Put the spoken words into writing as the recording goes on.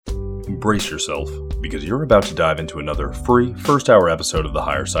brace yourself, because you're about to dive into another free first-hour episode of the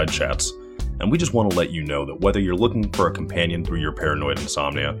Higher Side Chats, and we just want to let you know that whether you're looking for a companion through your paranoid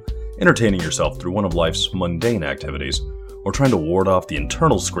insomnia, entertaining yourself through one of life's mundane activities, or trying to ward off the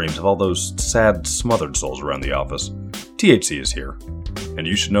internal screams of all those sad, smothered souls around the office, THC is here. And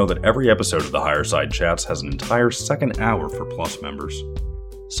you should know that every episode of the Higher Side Chats has an entire second hour for Plus members.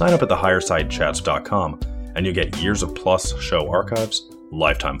 Sign up at thehighersidechats.com and you'll get years of Plus show archives,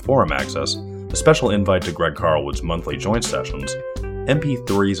 lifetime forum access, a special invite to Greg Carlwood's monthly joint sessions,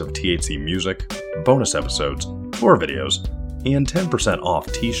 MP3s of THC music, bonus episodes, tour videos, and 10% off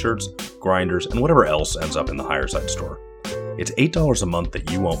t-shirts, grinders, and whatever else ends up in the Higher Side store. It's $8 a month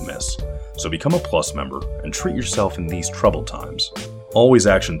that you won't miss, so become a Plus member and treat yourself in these troubled times. Always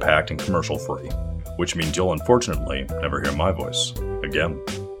action-packed and commercial-free, which means you'll unfortunately never hear my voice again.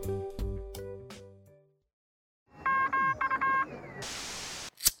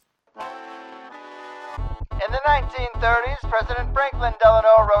 In the 1930s, President Franklin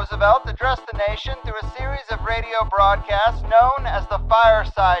Delano Roosevelt addressed the nation through a series of radio broadcasts known as the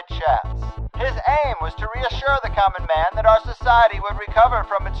Fireside Chats. His aim was to reassure the common man that our society would recover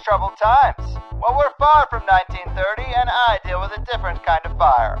from its troubled times. Well, we're far from 1930, and I deal with a different kind of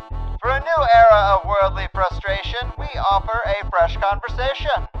fire. For a new era of worldly frustration, we offer a fresh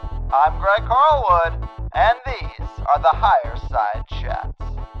conversation. I'm Greg Carlwood, and these are the Higher Side Chats.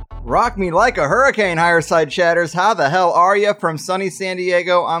 Rock me like a hurricane, Higher Side Chatters. How the hell are you? From sunny San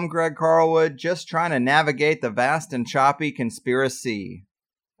Diego, I'm Greg Carlwood, just trying to navigate the vast and choppy conspiracy.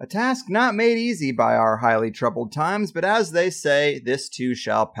 A task not made easy by our highly troubled times, but as they say, this too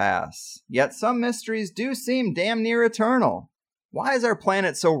shall pass. Yet some mysteries do seem damn near eternal. Why is our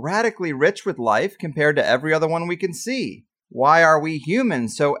planet so radically rich with life compared to every other one we can see? Why are we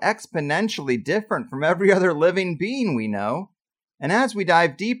humans so exponentially different from every other living being we know? And as we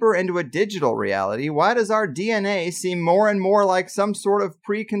dive deeper into a digital reality, why does our DNA seem more and more like some sort of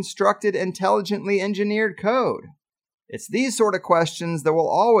pre-constructed, intelligently engineered code? It's these sort of questions that will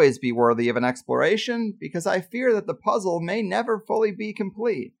always be worthy of an exploration, because I fear that the puzzle may never fully be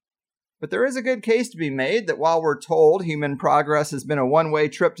complete. But there is a good case to be made that while we're told human progress has been a one-way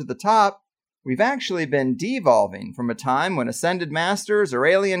trip to the top, we've actually been devolving from a time when ascended masters or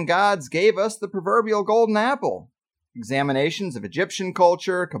alien gods gave us the proverbial golden apple. Examinations of Egyptian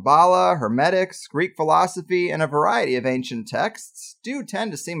culture, Kabbalah, Hermetics, Greek philosophy, and a variety of ancient texts do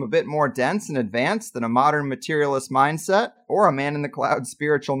tend to seem a bit more dense and advanced than a modern materialist mindset or a man-in-the-clouds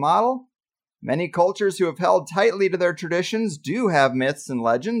spiritual model. Many cultures who have held tightly to their traditions do have myths and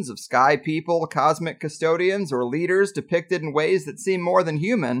legends of sky people, cosmic custodians, or leaders depicted in ways that seem more than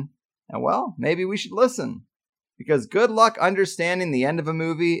human. And well, maybe we should listen. Because good luck understanding the end of a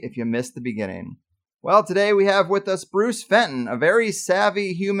movie if you missed the beginning. Well, today we have with us Bruce Fenton, a very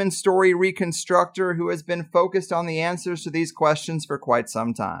savvy human story reconstructor who has been focused on the answers to these questions for quite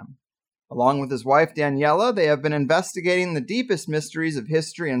some time. Along with his wife Daniela, they have been investigating the deepest mysteries of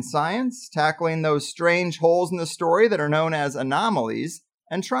history and science, tackling those strange holes in the story that are known as anomalies,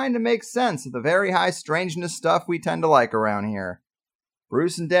 and trying to make sense of the very high strangeness stuff we tend to like around here.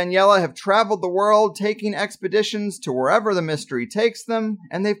 Bruce and Daniela have traveled the world, taking expeditions to wherever the mystery takes them,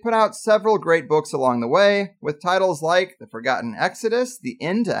 and they've put out several great books along the way, with titles like The Forgotten Exodus, The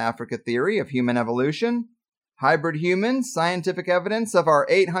Into Africa Theory of Human Evolution, Hybrid Humans, Scientific Evidence of Our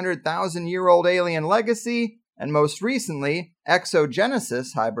 800,000-Year-Old Alien Legacy, and most recently,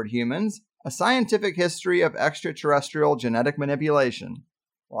 Exogenesis, Hybrid Humans, A Scientific History of Extraterrestrial Genetic Manipulation.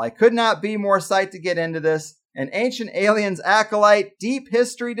 Well, I could not be more psyched to get into this. An ancient aliens acolyte, deep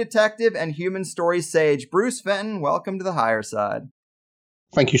history detective, and human story sage, Bruce Fenton, welcome to the Higher Side.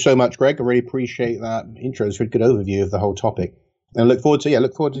 Thank you so much, Greg. I really appreciate that intro. It's a good overview of the whole topic. And look forward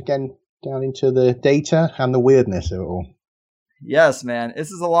to getting down into the data and the weirdness of it all. Yes, man. This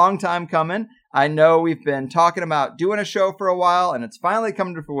is a long time coming. I know we've been talking about doing a show for a while, and it's finally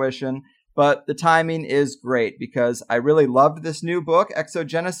come to fruition. But the timing is great because I really loved this new book,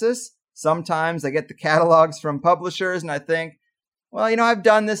 Exogenesis. Sometimes I get the catalogs from publishers and I think, well, I've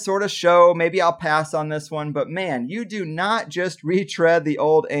done this sort of show. Maybe I'll pass on this one. But man, you do not just retread the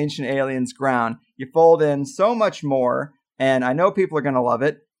old ancient aliens ground. You fold in so much more, and I know people are going to love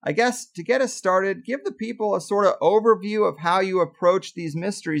it. I guess to get us started, give the people a sort of overview of how you approach these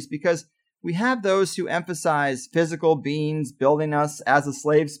mysteries, because we have those who emphasize physical beings building us as a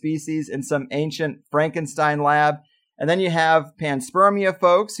slave species in some ancient Frankenstein lab. And then you have panspermia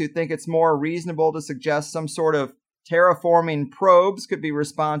folks who think it's more reasonable to suggest some sort of terraforming probes could be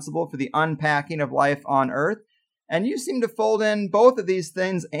responsible for the unpacking of life on Earth. And you seem to fold in both of these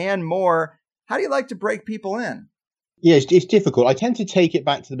things and more. How do you like to break people in? Yeah, it's difficult. I tend to take it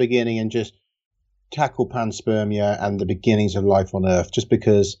back to the beginning and just tackle panspermia and the beginnings of life on Earth, just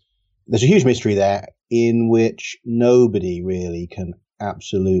because there's a huge mystery there in which nobody really can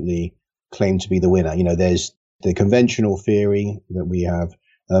absolutely claim to be the winner. There's the conventional theory that we have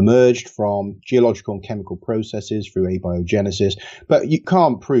emerged from geological and chemical processes through abiogenesis, but you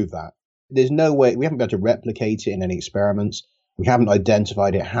can't prove that. There's no way, we haven't been able to replicate it in any experiments. We haven't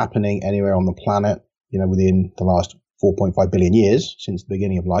identified it happening anywhere on the planet, within the last 4.5 billion years since the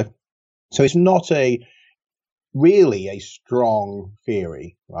beginning of life. So it's not really a strong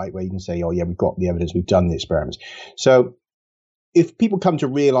theory, right? Where you can say, oh yeah, we've got the evidence, we've done the experiments. So if people come to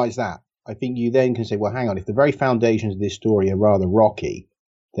realize that, I think you then can say, well, hang on, if the very foundations of this story are rather rocky,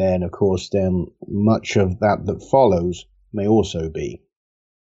 then of course, then much of that follows may also be.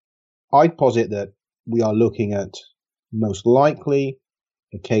 I'd posit that we are looking at most likely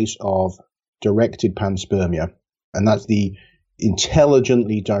a case of directed panspermia, and that's the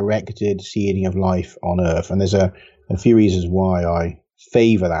intelligently directed seeding of life on Earth. And there's a few reasons why I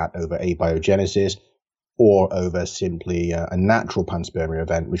favor that over abiogenesis or over simply a natural panspermia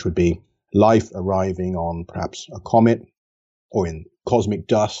event, which would be life arriving on perhaps a comet or in cosmic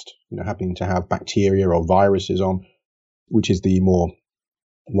dust, happening to have bacteria or viruses on, which is the more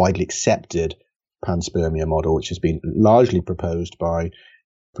widely accepted panspermia model, which has been largely proposed by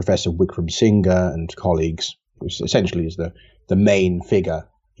Professor Wickramasinghe and colleagues, which essentially is the main figure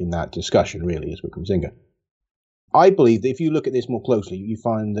in that discussion, really, is Wickramasinghe. I believe that if you look at this more closely, you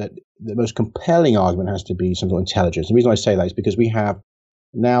find that the most compelling argument has to be some sort of intelligence. The reason I say that is because we have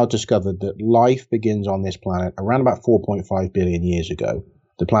now discovered that life begins on this planet around about 4.5 billion years ago.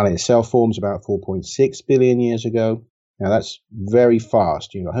 The planet itself forms about 4.6 billion years ago. Now, that's very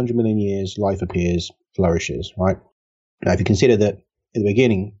fast. 100 million years, life appears, flourishes, right? Now, if you consider that in the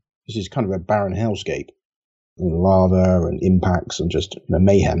beginning, this is kind of a barren hellscape, lava and impacts and just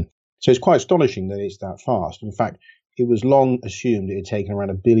mayhem. So it's quite astonishing that it's that fast. In fact, it was long assumed it had taken around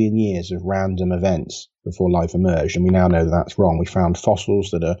 1 billion years of random events before life emerged, and we now know that that's wrong. We found fossils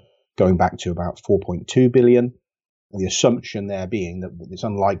that are going back to about 4.2 billion, and the assumption there being that it's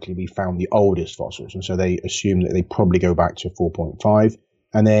unlikely we found the oldest fossils, and so they assume that they probably go back to 4.5.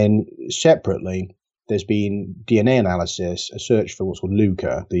 And then separately, there's been DNA analysis, a search for what's called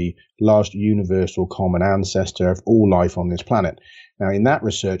LUCA, the last universal common ancestor of all life on this planet. Now, in that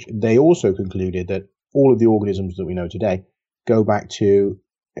research, they also concluded that all of the organisms that we know today go back to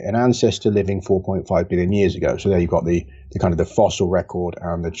an ancestor living 4.5 billion years ago. So there you've got the kind of the fossil record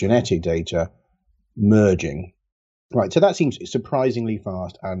and the genetic data merging. Right, so that seems surprisingly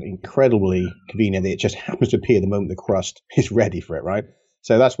fast and incredibly convenient that it just happens to appear the moment the crust is ready for it, right?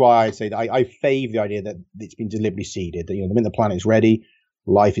 So that's why I say that I favour the idea that it's been deliberately seeded, that the minute the planet is ready,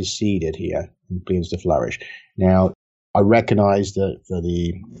 life is seeded here and begins to flourish. Now, I recognise that for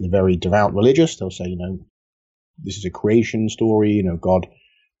the very devout religious, they'll say, this is a creation story, God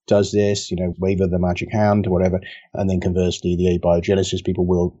does this, wave of the magic hand or whatever. And then conversely, the abiogenesis people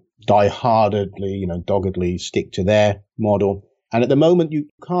will die-heartedly, doggedly stick to their model. And at the moment, you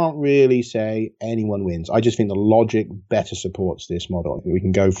can't really say anyone wins. I just think the logic better supports this model. We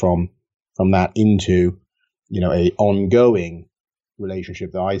can go from that into, a ongoing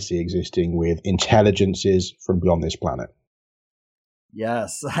relationship that I see existing with intelligences from beyond this planet.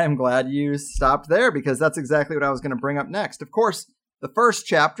 Yes, I'm glad you stopped there because that's exactly what I was going to bring up next. Of course, the first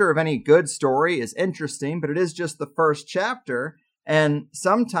chapter of any good story is interesting, but it is just the first chapter. And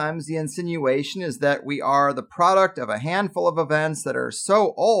sometimes the insinuation is that we are the product of a handful of events that are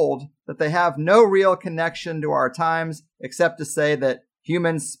so old that they have no real connection to our times, except to say that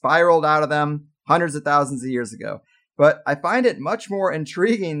humans spiraled out of them hundreds of thousands of years ago. But I find it much more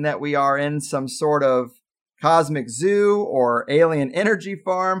intriguing that we are in some sort of cosmic zoo or alien energy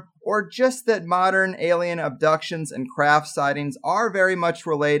farm, or just that modern alien abductions and craft sightings are very much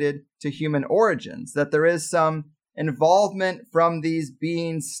related to human origins, that there is some involvement from these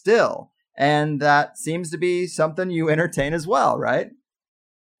beings still. And that seems to be something you entertain as well, right?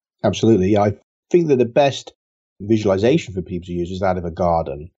 Absolutely. Yeah, I think that the best visualization for people to use is that of a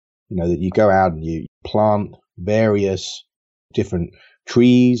garden. That you go out and you plant various different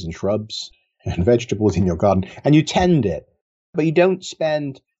trees and shrubs and vegetables in your garden, and you tend it. But you don't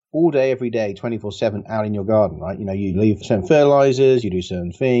spend all day, every day, 24/7 out in your garden, right? You leave certain fertilizers, you do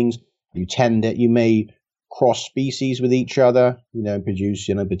certain things, you tend it, you may cross species with each other, produce,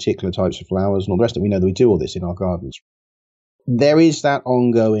 particular types of flowers and all the rest of it. We know that we do all this in our gardens. There is that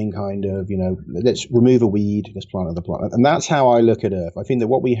ongoing kind of, let's remove a weed, let's plant another plant. And that's how I look at Earth. I think that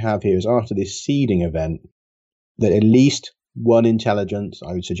what we have here is after this seeding event, that at least one intelligence,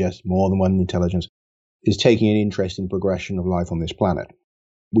 I would suggest more than one intelligence, is taking an interest in progression of life on this planet.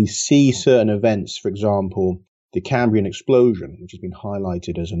 We see certain events, for example, the Cambrian explosion, which has been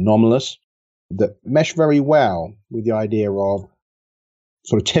highlighted as anomalous, that mesh very well with the idea of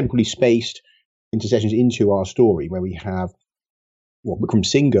sort of temporally spaced intersections into our story, where we have what Vikram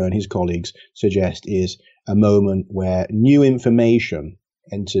Singha and his colleagues suggest is a moment where new information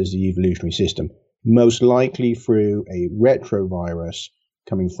enters the evolutionary system, most likely through a retrovirus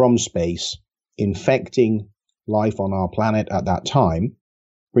coming from space, infecting life on our planet at that time,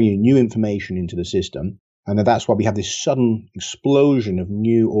 bringing new information into the system. And that's why we have this sudden explosion of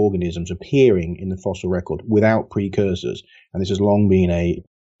new organisms appearing in the fossil record without precursors. And this has long been a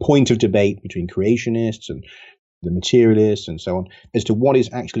point of debate between creationists and the materialists and so on as to what is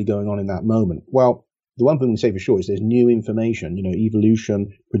actually going on in that moment. Well, the one thing we say for sure is there's new information.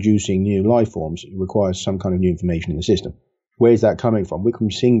 Evolution producing new life forms requires some kind of new information in the system. Where is that coming from?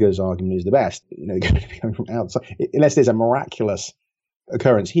 Vikram Singha's argument is the best. It's going to be coming from outside. Unless there's a miraculous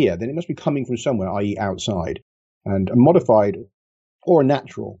occurrence here, then it must be coming from somewhere, i.e. outside. And a modified or a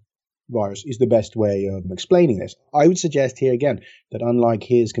natural virus is the best way of explaining this. I would suggest here again that unlike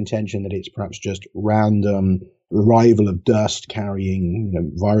his contention that it's perhaps just random arrival of dust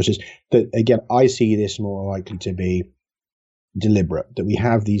carrying viruses, that again, I see this more likely to be deliberate, that we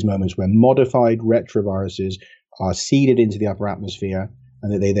have these moments where modified retroviruses are seeded into the upper atmosphere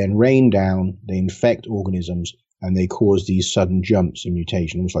and that they then rain down, they infect organisms, and they cause these sudden jumps in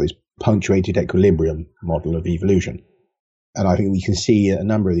mutation, almost like this punctuated equilibrium model of evolution. And I think we can see a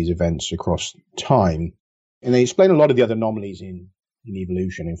number of these events across time. And they explain a lot of the other anomalies in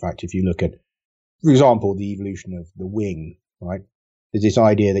evolution. In fact, if you look at, for example, the evolution of the wing, right? There's this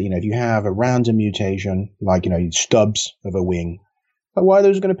idea that, if you have a random mutation, like, stubs of a wing, but why are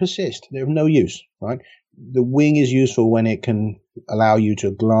those going to persist? They're of no use, right? The wing is useful when it can allow you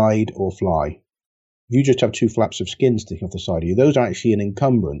to glide or fly. If you just have two flaps of skin sticking off the side of you, those are actually an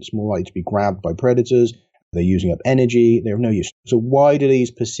encumbrance, more likely to be grabbed by predators. They're using up energy. They're of no use. So why do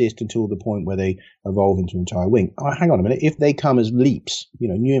these persist until the point where they evolve into an entire wing? Oh, hang on a minute. If they come as leaps,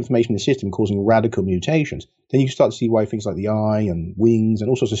 new information in the system causing radical mutations, then you start to see why things like the eye and wings and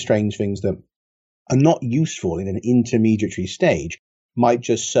all sorts of strange things that are not useful in an intermediary stage might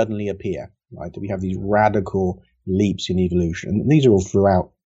just suddenly appear, right? That we have these radical leaps in evolution. And these are all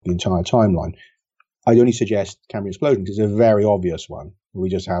throughout the entire timeline. I'd only suggest Cambrian explosion because it's a very obvious one. We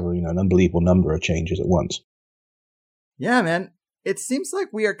just have an unbelievable number of changes at once. Yeah, man. It seems like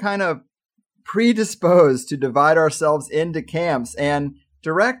we are kind of predisposed to divide ourselves into camps, and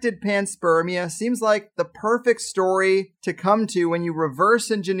directed panspermia seems like the perfect story to come to when you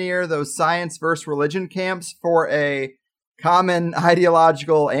reverse engineer those science versus religion camps for a common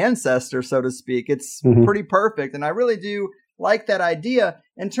ideological ancestor, so to speak. It's pretty perfect, and I really do like that idea.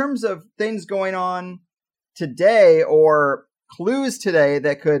 In terms of things going on today or clues today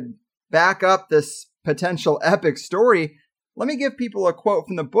that could back up this potential epic story, let me give people a quote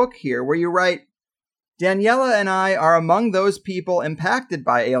from the book here where you write, Daniela and I are among those people impacted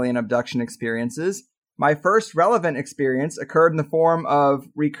by alien abduction experiences. My first relevant experience occurred in the form of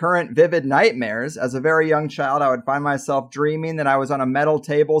recurrent vivid nightmares. As a very young child, I would find myself dreaming that I was on a metal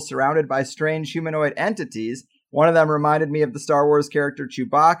table surrounded by strange humanoid entities. One of them reminded me of the Star Wars character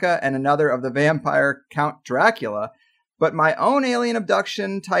Chewbacca and another of the vampire Count Dracula. But my own alien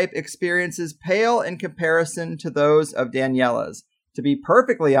abduction type experiences pale in comparison to those of Daniela's. To be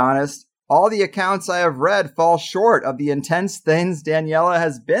perfectly honest, all the accounts I have read fall short of the intense things Daniela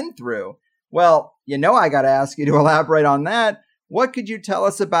has been through. Well, I got to ask you to elaborate on that. What could you tell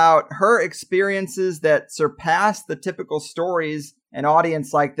us about her experiences that surpass the typical stories an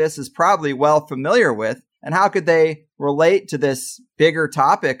audience like this is probably well familiar with? And how could they relate to this bigger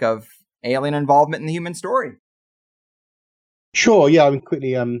topic of alien involvement in the human story? Sure, yeah, I will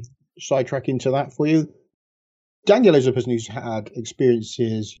quickly sidetrack into that for you. Daniela is a person who's had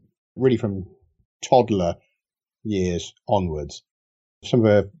experiences really from toddler years onwards. Some of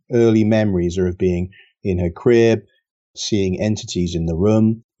her early memories are of being in her crib, seeing entities in the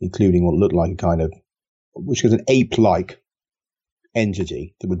room, including what looked like which was an ape-like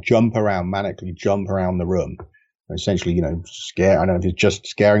entity that would manically jump around the room. Essentially, scare. I don't know if it's just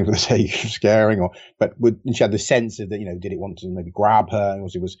scaring for the sake of scaring, but she had the sense of that, did it want to maybe grab her? And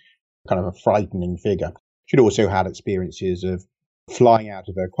it was kind of a frightening figure. She'd also had experiences of flying out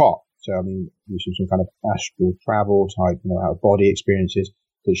of her cot. So, this was some kind of astral travel type, out of body experiences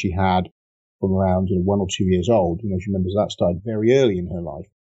that she had from around 1 or 2 years old. She remembers that started very early in her life.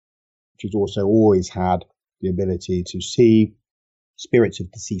 She's also always had the ability to see spirits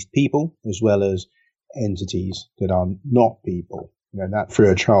of deceased people, as well as entities that are not people. That through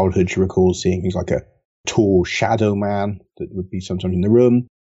her childhood, she recalls seeing things like a tall shadow man that would be sometimes in the room,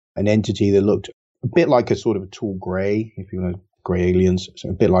 an entity that looked a bit like a sort of a tall grey, if you want to, grey aliens, so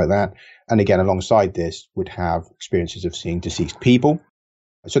a bit like that. And again, alongside this would have experiences of seeing deceased people.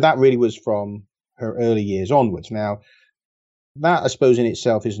 So that really was from her early years onwards. Now, that I suppose in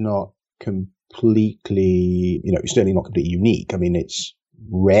itself is not completely, certainly not completely unique. I mean, it's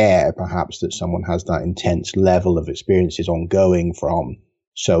rare perhaps that someone has that intense level of experiences ongoing from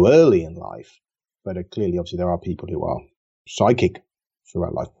so early in life. But clearly, obviously, there are people who are psychic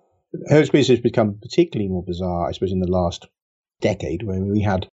throughout life. Her experience has become particularly more bizarre, I suppose, in the last decade, when we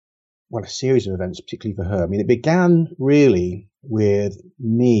had, a series of events, particularly for her. I mean, it began really with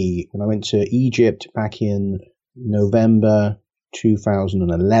me when I went to Egypt back in November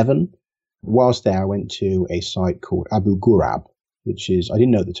 2011. Whilst there, I went to a site called Abu Ghurab, which is, I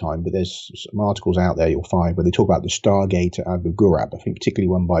didn't know at the time, but there's some articles out there you'll find where they talk about the Stargate at Abu Ghurab, I think particularly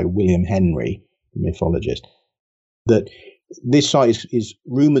one by William Henry, the mythologist, that this site is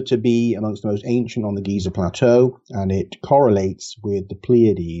rumored to be amongst the most ancient on the Giza Plateau, and it correlates with the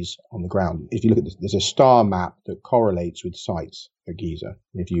Pleiades on the ground. If you look at this, there's a star map that correlates with sites at Giza.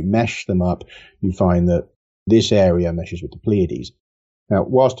 If you mesh them up, you find that this area meshes with the Pleiades. Now,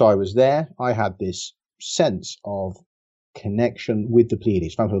 whilst I was there, I had this sense of connection with the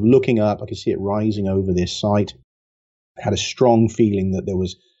Pleiades. I was looking up, I could see it rising over this site. I had a strong feeling that there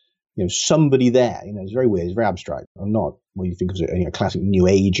was somebody there. It's very weird. It's very abstract. I'm not what you think of as a classic New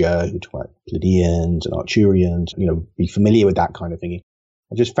Ager who talk about Pleiadians and Arcturians, be familiar with that kind of thing.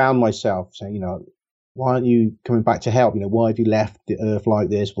 I just found myself saying, why aren't you coming back to help? Why have you left the Earth like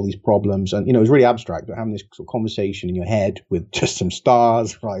this, all these problems? And, it was really abstract, but having this sort of conversation in your head with just some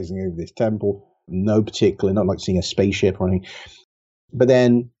stars rising over this temple, no particular, not like seeing a spaceship or anything. But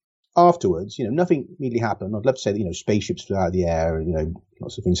then afterwards, nothing immediately happened. I'd love to say that, spaceships flew out of the air and,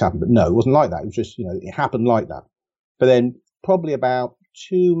 lots of things happened. But no, it wasn't like that. It was just, it happened like that. But then probably about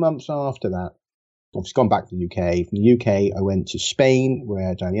 2 months after that, I've gone back to the UK. From the UK, I went to Spain,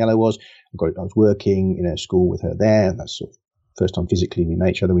 where Daniela was. I was working in a school with her there. That's sort of first time physically we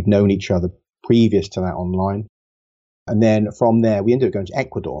met each other. We'd known each other previous to that online. And then from there, we ended up going to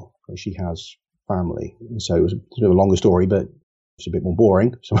Ecuador, where she has family. And so it was a bit of a longer story, but it's a bit more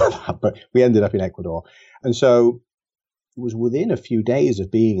boring. But we ended up in Ecuador. And so it was within a few days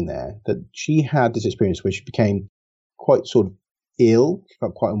of being there that she had this experience where she became quite sort of ill. She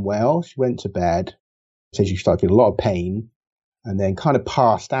felt quite unwell. She went to bed. So she started feeling a lot of pain and then kind of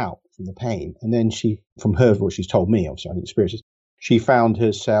passed out from the pain. And then from what she's told me, obviously I didn't experience this, she found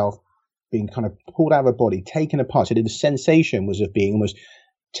herself being kind of pulled out of her body, taken apart. So the sensation was of being almost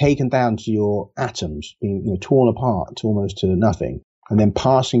taken down to your atoms, being torn apart almost to nothing, and then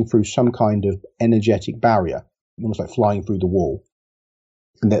passing through some kind of energetic barrier, almost like flying through the wall.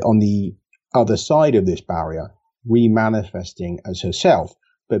 And then on the other side of this barrier, remanifesting as herself,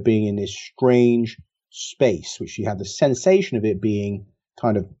 but being in this strange space, which she had the sensation of it being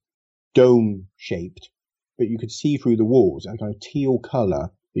kind of dome shaped, but you could see through the walls, a kind of teal color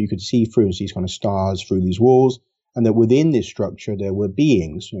that you could see through and see these kind of stars through these walls. And that within this structure, there were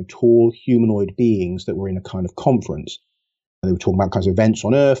beings, tall humanoid beings that were in a kind of conference. And they were talking about kinds of events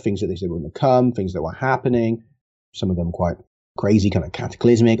on Earth, things that they said were going to come, things that were happening. Some of them quite crazy, kind of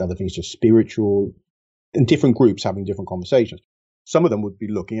cataclysmic, other things just spiritual, and different groups having different conversations. Some of them would be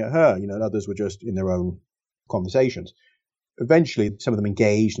looking at her, and others were just in their own conversations. Eventually, some of them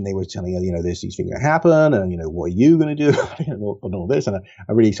engaged and they were telling her, there's these things that happen and, what are you going to do? and all this. And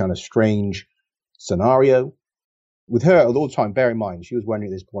a really kind of strange scenario. With her, all the time, bear in mind, she was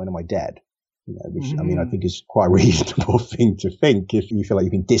wondering at this point, am I dead? Which, I think is quite a reasonable thing to think if you feel like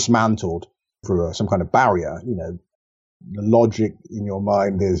you've been dismantled through some kind of barrier. The logic in your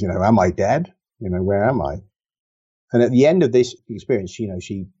mind is, am I dead? Where am I? And at the end of this experience,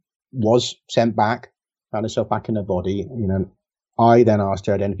 she was sent back, found herself back in her body. I then asked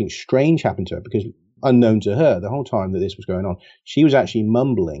her, had anything strange happened to her? Because unknown to her, the whole time that this was going on, she was actually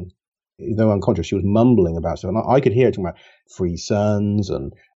mumbling. Though unconscious, she was mumbling about stuff. And I could hear her talking about free suns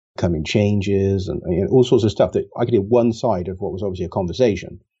and coming changes and all sorts of stuff that I could hear one side of what was obviously a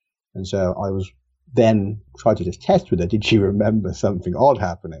conversation. And so I was then trying to just test with her. Did she remember something odd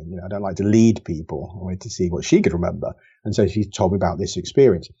happening? I don't like to lead people. I wanted to see what she could remember. And so she told me about this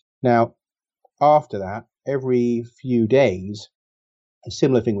experience. Now, after that, every few days, a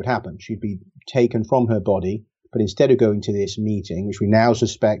similar thing would happen. She'd be taken from her body, but instead of going to this meeting, which we now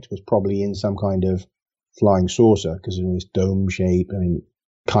suspect was probably in some kind of flying saucer because of this dome shape,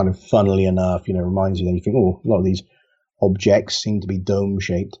 kind of funnily enough, reminds you that you think, a lot of these objects seem to be dome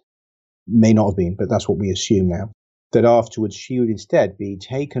shaped. May not have been, but that's what we assume now. That afterwards she would instead be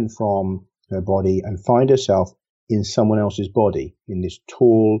taken from her body and find herself in someone else's body, in this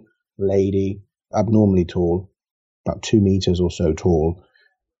tall lady, abnormally tall, about 2 meters or so tall.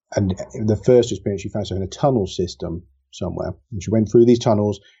 And the first experience, she found herself in a tunnel system somewhere. And she went through these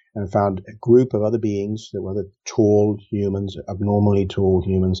tunnels and found a group of other beings that were other tall humans, abnormally tall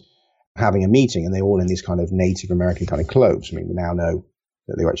humans, having a meeting. And they were all in these kind of Native American kind of clothes. I mean, we now know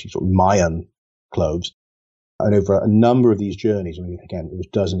that they were actually sort of Mayan clothes. And over a number of these journeys, I mean, again, it was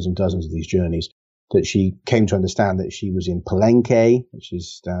dozens and dozens of these journeys, that she came to understand that she was in Palenque, which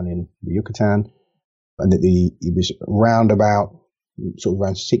is down in Yucatan, and that it was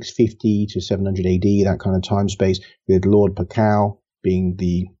around 650 to 700 AD, that kind of time space, with Lord Pacao being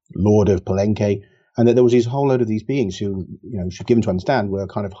the Lord of Palenque, and that there was this whole load of these beings who, she'd given to understand were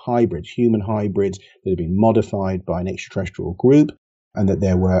kind of hybrids, human hybrids that had been modified by an extraterrestrial group, and that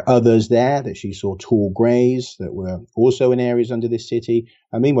there were others there, that she saw tall greys that were also in areas under this city.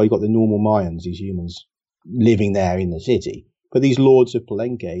 And meanwhile, you've got the normal Mayans, these humans living there in the city. But these lords of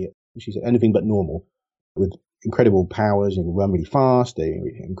Palenque, she said, anything but normal, with incredible powers, run really fast, they're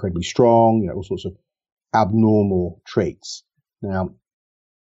incredibly strong, all sorts of abnormal traits. Now,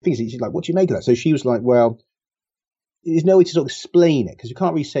 she's like, what do you make of that? So she was like, well, there's no way to sort of explain it, because you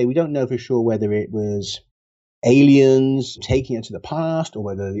can't really say, we don't know for sure whether it was aliens taking her to the past, or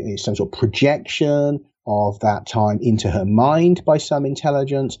whether it's some sort of projection of that time into her mind by some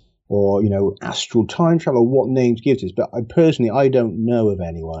intelligence, or astral time travel, or what names give this. But I don't know of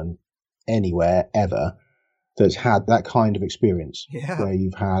anyone anywhere ever that's had that kind of experience, where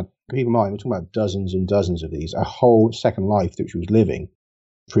you've had, keep in mind, we're talking about dozens and dozens of these, a whole second life that she was living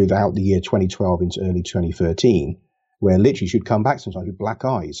throughout the year 2012 into early 2013, where literally she'd come back sometimes with black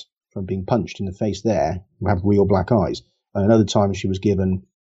eyes from being punched in the face there, and have real black eyes. And another time she was given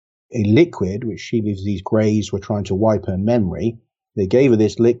a liquid, which she believes these greys were trying to wipe her memory. They gave her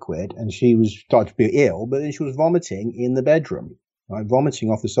this liquid, and she was starting to be ill, but then she was vomiting in the bedroom, right? Vomiting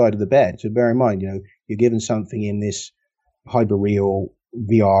off the side of the bed. So bear in mind, you're given something in this hyperreal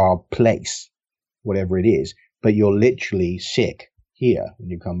VR place, whatever it is, but you're literally sick here when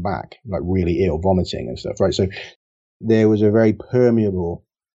you come back, like really ill, vomiting and stuff, right? So there was a very permeable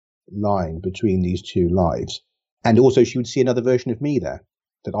line between these two lives. And also she would see another version of me there,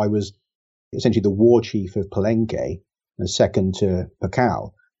 that I was essentially the war chief of Palenque and second to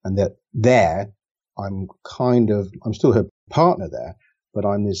Pacao, and that there I'm still her partner there, but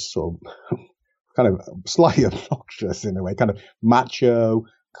I'm this sort of kind of slightly obnoxious in a way, kind of macho,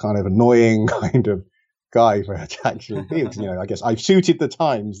 kind of annoying kind of guy for her to actually be, because I guess I've suited the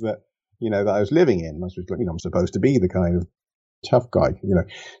times that that I was living in. I was I'm supposed to be the kind of tough guy,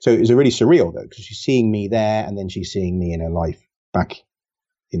 So it was a really surreal, though, because she's seeing me there, and then she's seeing me in her life back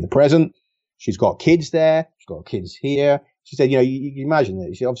in the present. She's got kids there. She's got kids here. She said, you imagine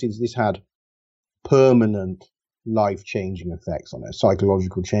that. She obviously, this had permanent life-changing effects on her,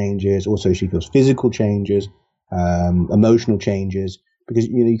 psychological changes. Also, she feels physical changes, emotional changes, because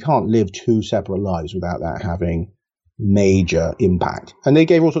you can't live two separate lives without that having major impact. And they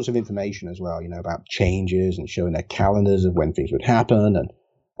gave all sorts of information as well, about changes, and showing their calendars of when things would happen, and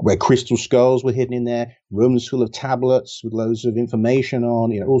where crystal skulls were hidden in there, rooms full of tablets with loads of information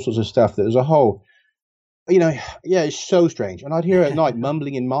on, all sorts of stuff. That was a whole, it's so strange. And I'd hear her at night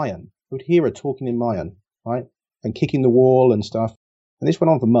mumbling in Mayan. I would hear her talking in Mayan, right? And kicking the wall and stuff. And this went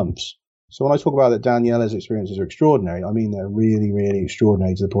on for months. So when I talk about that Daniela's experiences are extraordinary, I mean they're really, really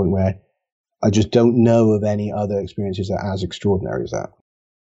extraordinary, to the point where I just don't know of any other experiences that are as extraordinary as that.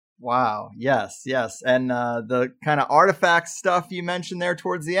 Wow. Yes. And the kind of artifact stuff you mentioned there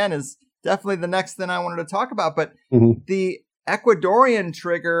towards the end is definitely the next thing I wanted to talk about. But the Ecuadorian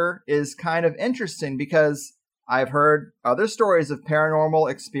trigger is kind of interesting, because I've heard other stories of paranormal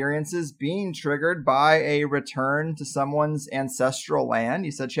experiences being triggered by a return to someone's ancestral land.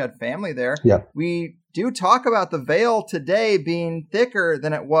 You said she had family there. Yeah. We do talk about the veil today being thicker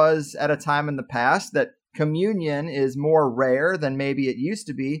than it was at a time in the past, that communion is more rare than maybe it used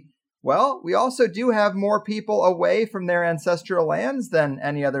to be. Well, we also do have more people away from their ancestral lands than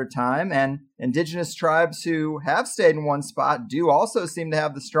any other time, and indigenous tribes who have stayed in one spot do also seem to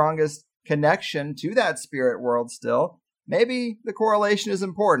have the strongest connection to that spirit world still. Maybe the correlation is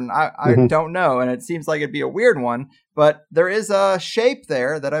important. I don't know, and it seems like it'd be a weird one, but there is a shape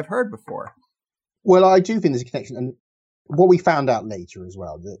there that I've heard before. Well, I do think there's a connection, and what we found out later as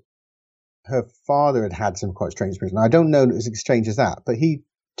well, that her father had some quite strange experiences. And I don't know as strange as that, but he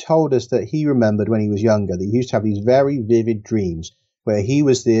told us that he remembered when he was younger that he used to have these very vivid dreams where he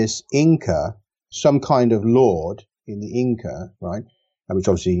was this Inca, some kind of lord in the Inca, right? Which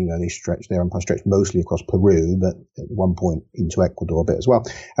obviously, their empire stretched mostly across Peru, but at one point into Ecuador a bit as well.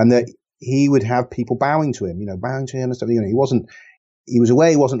 And that he would have people bowing to him and stuff. He was aware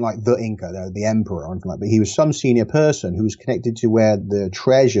he wasn't like the Inca, the emperor or anything like that, but he was some senior person who was connected to where the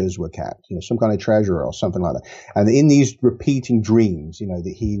treasures were kept, some kind of treasure or something like that. And in these repeating dreams,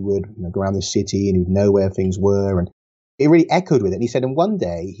 that he would go around the city and he'd know where things were. And it really echoed with it. And he said, and one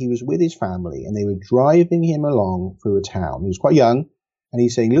day he was with his family and they were driving him along through a town. He was quite young. And he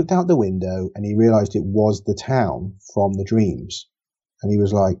said he looked out the window and he realized it was the town from the dreams. And he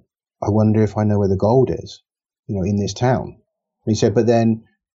was like, I wonder if I know where the gold is, in this town. And he said, but then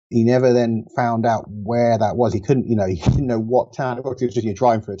he never then found out where that was. He couldn't, he didn't know what town it was. He was just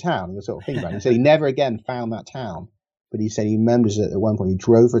driving through a town and sort of thing about it. He said he never again found that town. But he said he remembers that at one point he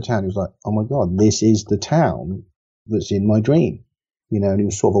drove for a town. He was like, oh my God, this is the town that's in my dream. And he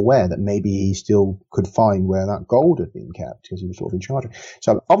was sort of aware that maybe he still could find where that gold had been kept because he was sort of in charge.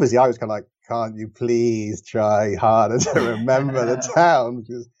 So obviously I was kind of like, can't you please try harder to remember the town?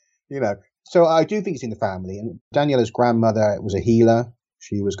 Because, so I do think it's in the family. And Daniela's grandmother was a healer.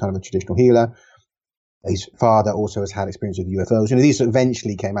 She was kind of a traditional healer. His father also has had experience with UFOs. These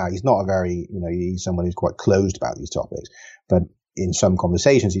eventually came out. He's not he's someone who's quite closed about these topics. But in some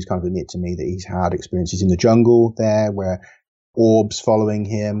conversations, he's kind of admitted to me that he's had experiences in the jungle there where orbs following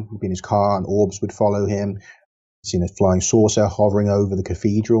him. He'd be in his car and orbs would follow him. He's seen a flying saucer hovering over the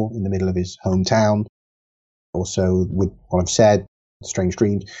cathedral in the middle of his hometown. Also, with what I've said, strange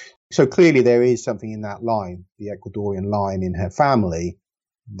dreams. So clearly there is something in that line, the Ecuadorian line in her family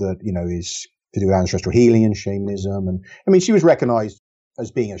that, is to do with ancestral healing and shamanism. And she was recognized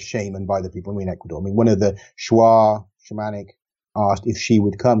as being a shaman by the people in Ecuador. One of the Shuar shamanic asked if she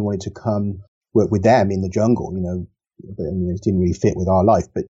would wanted to come work with them in the jungle, but it didn't really fit with our life,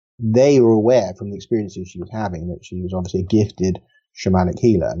 but they were aware from the experiences she was having that she was obviously a gifted shamanic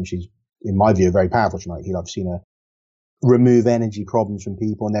healer. And she's, in my view, a very powerful shamanic healer. I've seen her remove energy problems from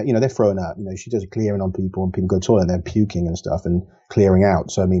people and they're thrown up. She does a clearing on people and people go to the toilet and they're puking and stuff and clearing out.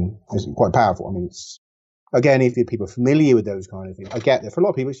 So, it's quite powerful. It's, again, if people are familiar with those kind of things, I get that. For a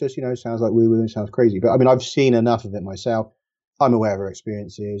lot of people, it's just, it sounds like woo-woo and sounds crazy. But I've seen enough of it myself. I'm aware of her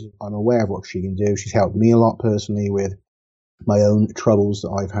experiences. I'm aware of what she can do. She's helped me a lot personally with my own troubles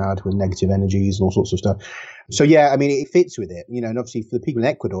that I've had with negative energies and all sorts of stuff. So yeah, it fits with it, and obviously for the people in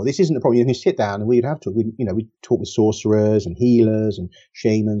Ecuador, this isn't a problem. You can sit down and we'd have to, we'd talk with sorcerers and healers and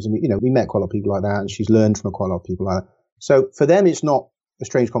shamans, and we met quite a lot of people like that, and she's learned from quite a lot of people like that. So for them, it's not a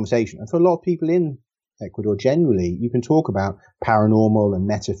strange conversation. And for a lot of people in Ecuador, generally, you can talk about paranormal and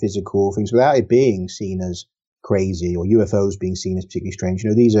metaphysical things without it being seen as crazy or UFOs being seen as particularly strange.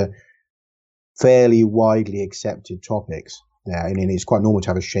 These are fairly widely accepted topics. Yeah, it's quite normal to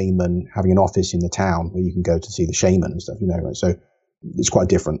have a shaman having an office in the town where you can go to see the shaman and stuff, right? So it's quite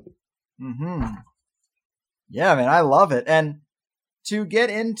different. Mm-hmm. Yeah, I love it. And to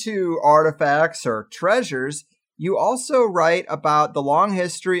get into artifacts or treasures, you also write about the long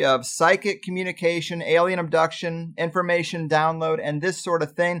history of psychic communication, alien abduction, information download, and this sort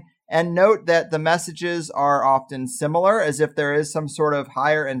of thing. And note that the messages are often similar, as if there is some sort of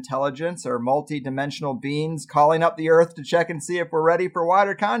higher intelligence or multi-dimensional beings calling up the Earth to check and see if we're ready for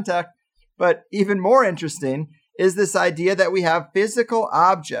wider contact. But even more interesting is this idea that we have physical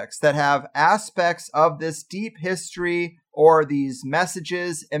objects that have aspects of this deep history or these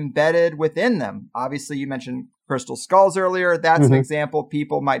messages embedded within them. Obviously, you mentioned crystal skulls earlier. That's an example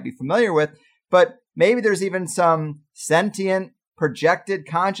people might be familiar with. But maybe there's even some sentient projected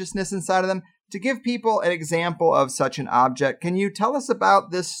consciousness inside of them. To give people an example of such an object, can you tell us about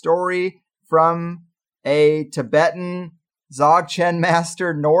this story from a Tibetan Dzogchen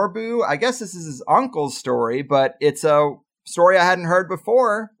master, Norbu? I guess this is his uncle's story, but it's a story I hadn't heard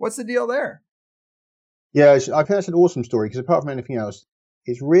before. What's the deal there? Yeah, I think that's an awesome story because apart from anything else,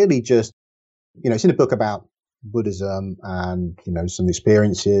 it's really just, it's in a book about Buddhism and, some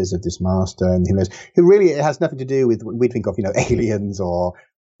experiences of this master and him, who really, it has nothing to do with what we think of, aliens or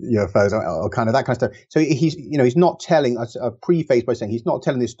UFOs or kind of that kind of stuff. So he's not telling us a preface by saying he's not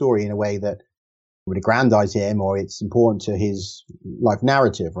telling this story in a way that would aggrandize him or it's important to his life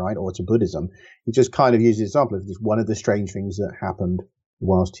narrative, right? Or to Buddhism. He just kind of uses the example of just one of the strange things that happened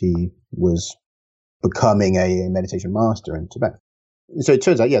whilst he was becoming a meditation master in Tibet. So it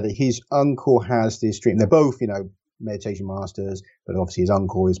turns out, that his uncle has this dream. They're both, meditation masters, but obviously his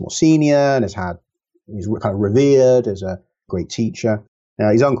uncle is more senior and he's kind of revered as a great teacher.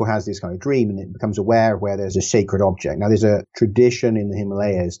 Now, his uncle has this kind of dream and it becomes aware of where there's a sacred object. Now, there's a tradition in the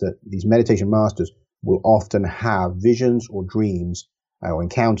Himalayas that these meditation masters will often have visions or dreams or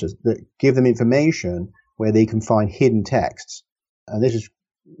encounters that give them information where they can find hidden texts. And this is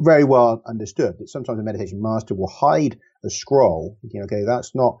very well understood that sometimes a meditation master will hide a scroll, thinking, okay,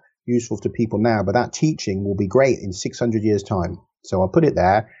 that's not useful to people now, but that teaching will be great in 600 years' time. So I'll put it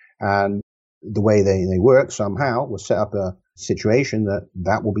there, and the way they work somehow will set up a situation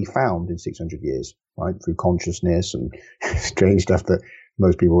that will be found in 600 years, right, through consciousness and strange stuff that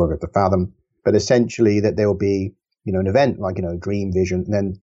most people won't have to fathom. But essentially that there will be, an event like, dream vision, and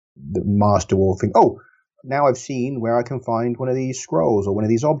then the master will think, oh, now I've seen where I can find one of these scrolls or one of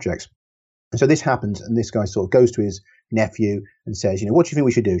these objects. And so this happens, and this guy sort of goes to his nephew and says, what do you think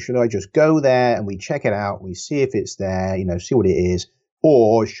we should do? Should I just go there and we check it out, we see if it's there, see what it is?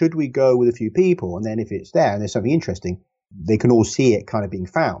 Or should we go with a few people, and then if it's there and there's something interesting, they can all see it kind of being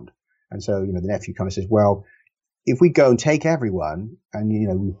found? And so, the nephew kind of says, well, if we go and take everyone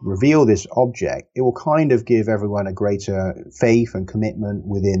and, reveal this object, it will kind of give everyone a greater faith and commitment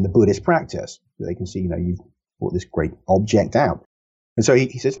within the Buddhist practice. So they can see, you've brought this great object out. And so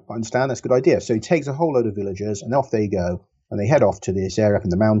he says, I understand, that's a good idea. So he takes a whole load of villagers and off they go, and they head off to this area up in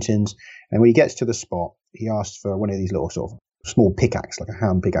the mountains. And when he gets to the spot, he asks for one of these little sort of small pickaxe, like a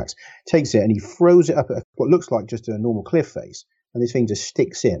hand pickaxe, takes it and he throws it up at what looks like just a normal cliff face. And this thing just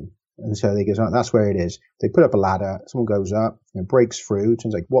sticks in. And so they goes, oh, that's where it is. They put up a ladder, someone goes up and breaks through. It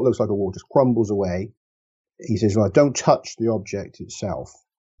turns like what looks like a wall just crumbles away. He says, well, don't touch the object itself.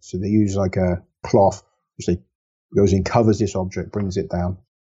 So they use like a cloth, which they goes in, covers this object, brings it down.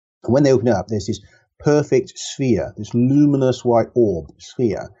 And when they open it up, there's this perfect sphere, this luminous white orb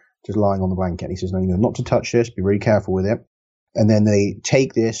sphere, just lying on the blanket. And he says, no, not to touch this, be very careful with it. And then they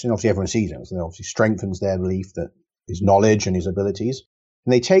take this, and obviously everyone sees it, so that obviously strengthens their belief that his knowledge and his abilities.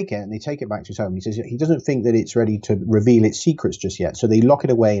 And they take it back to his home. He says he doesn't think that it's ready to reveal its secrets just yet. So they lock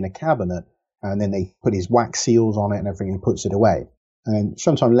it away in a cabinet, and then they put his wax seals on it and everything and puts it away. And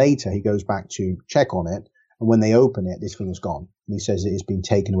sometime later, he goes back to check on it. And when they open it, this thing is gone. And he says it has been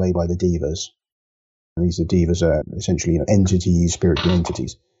taken away by the devas. And these devas are essentially entities, spiritual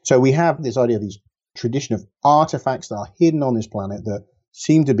entities. So we have this idea of these tradition of artifacts that are hidden on this planet that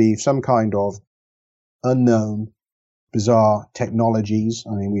seem to be some kind of unknown, bizarre technologies.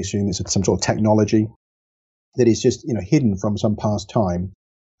 I mean, we assume it's some sort of technology that is just, hidden from some past time,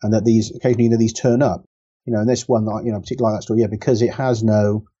 and that these occasionally, these turn up, and this one, particularly like that story, because it has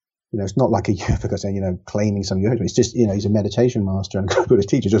no, it's not like a yoga saying, claiming some yoga. It's just, he's a meditation master and a Buddhist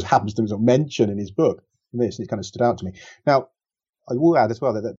teacher, just happens to mention in his book this, and it kind of stood out to me. Now, I will add as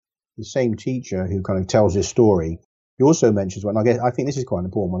well that the same teacher who kind of tells this story, he also mentions one, I think this is quite an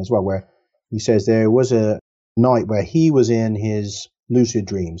important one as well, where he says there was a night where he was in his lucid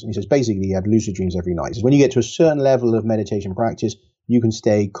dreams. And he says basically he had lucid dreams every night. He says when you get to a certain level of meditation practice, you can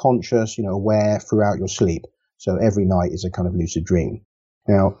stay conscious, aware throughout your sleep. So every night is a kind of lucid dream.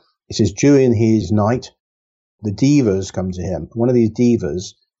 Now, he says during his night, the devas come to him. One of these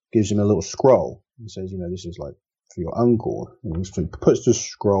devas gives him a little scroll. He says, this is like for your uncle. And he puts the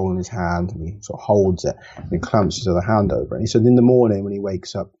scroll in his hand and he sort of holds it and he clamps his other hand over it. And he said in the morning when he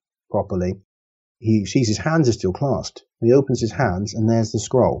wakes up properly, he sees his hands are still clasped. And he opens his hands and there's the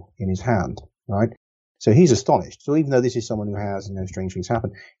scroll in his hand, right? So he's astonished. So even though this is someone who has, strange things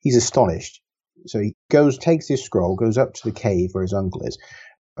happen, he's astonished. So he takes this scroll, goes up to the cave where his uncle is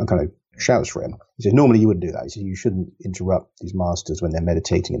and kind of shouts for him. He says, normally you wouldn't do that. He says, you shouldn't interrupt these masters when they're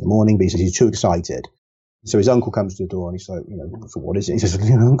meditating in the morning. But he says he's too excited. So his uncle comes to the door and he's like, so what is it? He says,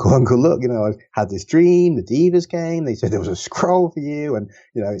 uncle, look, I had this dream. The devas came. They said there was a scroll for you and,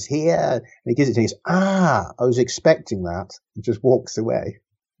 it's here. And he gives it to him. He says, I was expecting that. He just walks away.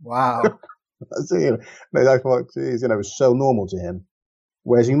 Wow. So, I thought, geez, it was so normal to him.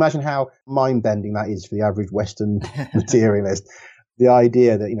 Whereas you imagine how mind-bending that is for the average Western materialist. The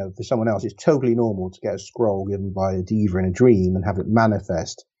idea that, for someone else, it's totally normal to get a scroll given by a diva in a dream and have it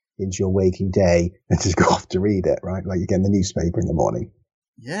manifest into your waking day and just go off to read it, right? Like you get in the newspaper in the morning.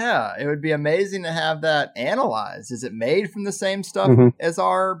 Yeah, it would be amazing to have that analyzed. Is it made from the same stuff as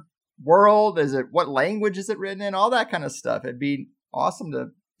our world? What language is it written in? All that kind of stuff. It'd be awesome to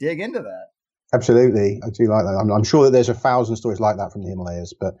dig into that. Absolutely. I do like that. I'm sure that there's 1,000 stories like that from the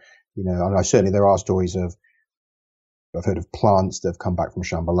Himalayas, but, certainly there are stories I've heard of plants that have come back from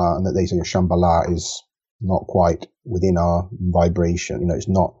Shambhala and that they say Shambhala is not quite within our vibration. It's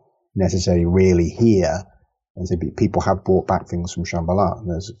not necessarily really here. And so people have brought back things from Shambhala. And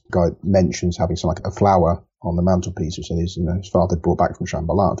there's a guy mentions having some like a flower on the mantelpiece, which says, his father brought back from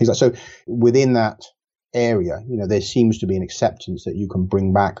Shambhala. Things like so. Within that area, there seems to be an acceptance that you can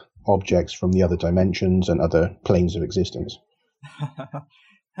bring back objects from the other dimensions and other planes of existence.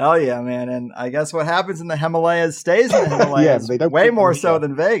 Hell yeah, man. And I guess what happens in the Himalayas stays in the Himalayas. Yeah, they don't way more so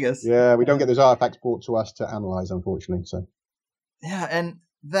than Vegas. Yeah, we don't get those artifacts brought to us to analyze, unfortunately. So. Yeah, and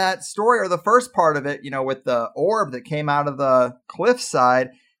that story, or the first part of it, with the orb that came out of the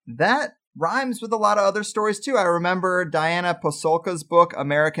cliffside, that rhymes with a lot of other stories too. I remember Diana Pasulka's book,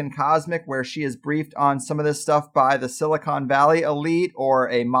 American Cosmic, where she is briefed on some of this stuff by the Silicon Valley elite or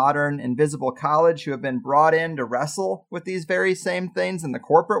a modern invisible college who have been brought in to wrestle with these very same things in the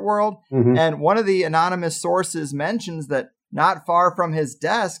corporate world. Mm-hmm. And one of the anonymous sources mentions that not far from his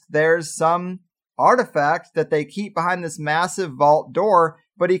desk, there's some artifact that they keep behind this massive vault door,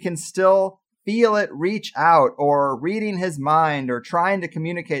 but he can still feel it reach out, or reading his mind, or trying to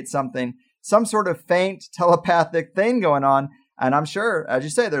communicate something, some sort of faint telepathic thing going on. And I'm sure, as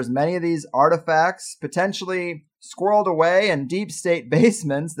you say, there's many of these artifacts potentially squirreled away in deep state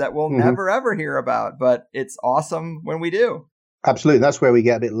basements that we'll never ever hear about. But it's awesome when we do. Absolutely. That's where we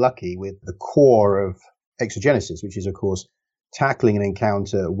get a bit lucky with the core of Exogenesis, which is, of course, tackling an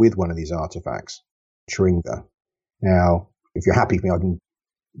encounter with one of these artifacts, Chiringa. Now, if you're happy with me, I can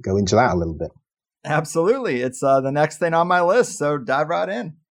go into that a little bit. Absolutely. It's the next thing on my list, so dive right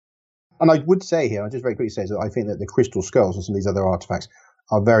in. And I would say here, I'll just very quickly say that I think that the crystal skulls and some of these other artifacts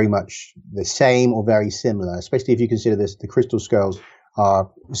are very much the same or very similar, especially if you consider this, the crystal skulls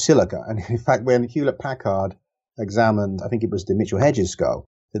are silica. And in fact, when Hewlett-Packard examined, I think it was the Mitchell Hedges skull,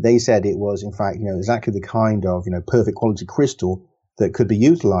 that they said it was, in fact, exactly the kind of, perfect quality crystal that could be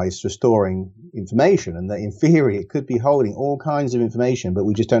utilized for storing information, and that in theory it could be holding all kinds of information, but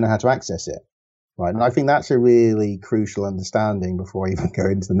we just don't know how to access it. Right. And I think that's a really crucial understanding before I even go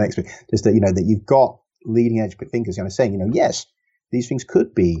into the next bit, just that, that you've got leading edge thinkers kind of saying, yes, these things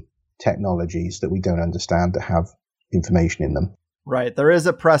could be technologies that we don't understand that have information in them. Right. There is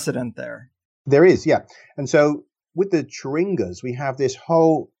a precedent there. There is, yeah. And so with the Chiringas, we have this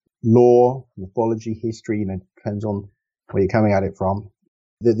whole lore, mythology, history, depends on where you're coming at it from,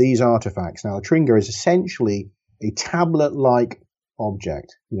 that these artifacts. Now, a Chiringa is essentially a tablet-like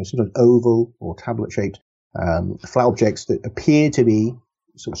object, sort of oval or tablet-shaped flat objects that appear to be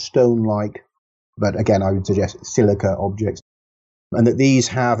sort of stone-like, but again, I would suggest silica objects, and that these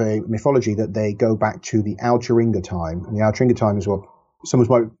have a mythology that they go back to the Al-Chiringa time. And the Al-Chiringa time is what some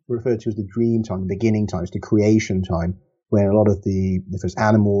might refer to as the dream time, the beginning time, it's the creation time, when a lot of the first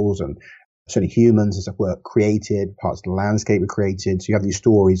animals and certainly humans and stuff were created, parts of the landscape were created. So you have these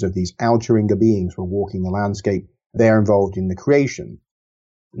stories of these Al-Chiringa beings who are walking the landscape. They're involved in the creation.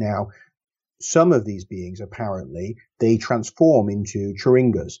 Now, some of these beings, apparently, they transform into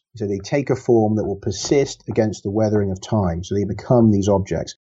Chiringas. So they take a form that will persist against the weathering of time. So they become these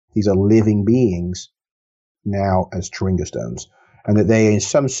objects. These are living beings now as Chiringa stones. And that they, in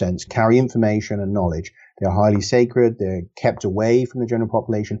some sense, carry information and knowledge. They're highly sacred. They're kept away from the general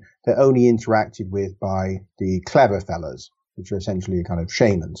population. They're only interacted with by the clever fellas, which are essentially kind of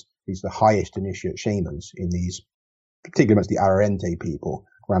shamans. These are the highest initiate shamans in these, particularly amongst the Ararente people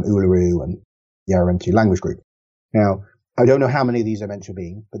around Uluru and the Ararente language group. Now, I don't know how many of these are meant to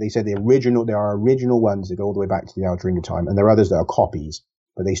be, but they said there are original ones that go all the way back to the Al-Chiringa time, and there are others that are copies.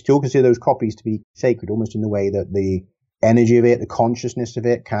 But they still consider those copies to be sacred, almost in the way that the energy of it, the consciousness of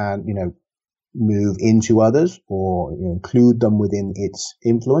it can, move into others or include them within its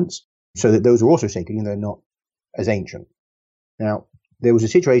influence, so that those are also sacred and they're not as ancient. Now, there was a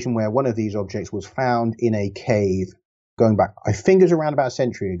situation where one of these objects was found in a cave going back, I think it was around about a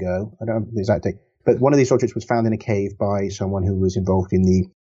century ago. I don't know the exact date, but one of these objects was found in a cave by someone who was involved in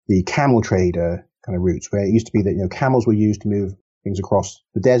the camel trader kind of routes, where it used to be that, camels were used to move things across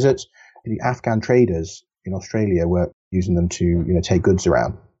the deserts. The Afghan traders in Australia were using them to, take goods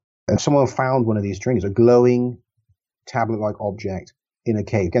around. And someone found one of these Chiringas, a glowing tablet-like object in a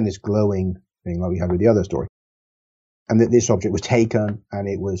cave. Again, this glowing thing like we had with the other story. And that this object was taken and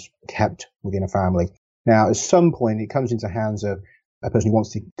it was kept within a family. Now, at some point, it comes into the hands of a person who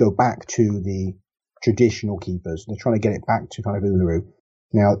wants to go back to the traditional keepers. They're trying to get it back to kind of Uluru.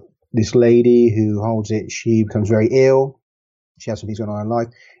 Now, this lady who holds it, she becomes very ill. She has some things going on in her life.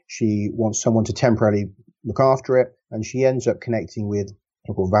 She wants someone to temporarily look after it. And she ends up connecting with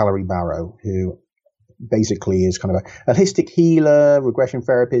someone called Valerie Barrow, who basically is kind of a holistic healer, regression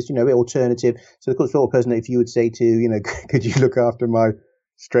therapist, a bit alternative. So the sort of person that if you would say to, could you look after my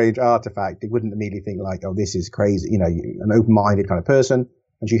strange artifact, they wouldn't immediately think like, oh, this is crazy, an open-minded kind of person.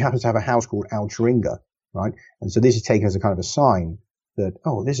 And she happens to have a house called Al-Chiringa, right? And so this is taken as a kind of a sign that,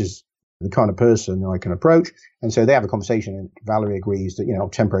 oh, this is the kind of person I can approach. And so they have a conversation and Valerie agrees that, I'll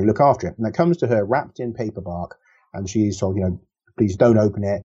temporarily look after it. And that comes to her wrapped in paper bark. And she's told, please don't open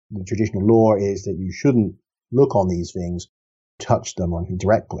it. The traditional law is that you shouldn't look on these things, touch them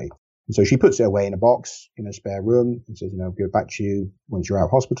directly. And so she puts it away in a box in a spare room and says, I'll give it back to you once you're out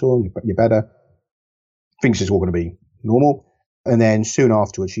of hospital and you're better. Thinks it's all going to be normal. And then soon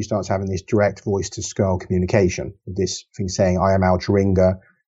afterwards, she starts having this direct voice to skull communication with this thing saying, I am Al-Chiringa.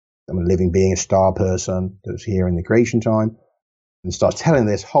 I'm a living being, a star person that was here in the creation time, and starts telling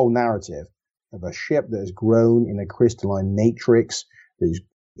this whole narrative of a ship that has grown in a crystalline matrix, that is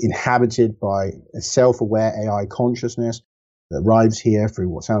inhabited by a self-aware AI consciousness that arrives here through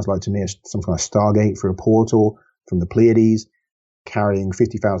what sounds like to me as some kind of Stargate, through a portal from the Pleiades, carrying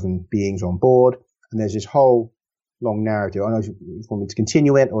 50,000 beings on board. And there's this whole long narrative. I don't know if you want me to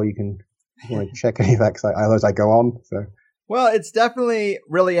continue it, or you want to check any of that, because otherwise I go on. So. Well, it's definitely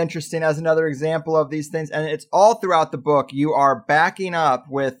really interesting as another example of these things. And it's all throughout the book. You are backing up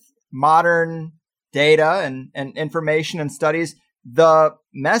with modern data and information and studies the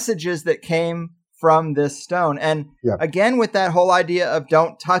messages that came from this stone. And again, with that whole idea of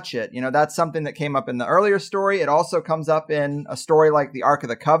don't touch it, that's something that came up in the earlier story. It also comes up in a story like the Ark of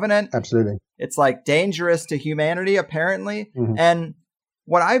the Covenant. Absolutely. It's like dangerous to humanity, apparently. Mm-hmm. And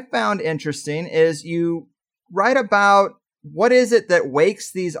what I found interesting is you write about what is it that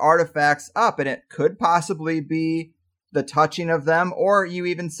wakes these artifacts up? And it could possibly be the touching of them, or you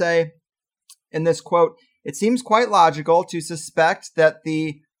even say in this quote, it seems quite logical to suspect that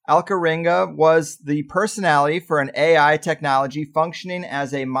the Alcaringa was the personality for an AI technology functioning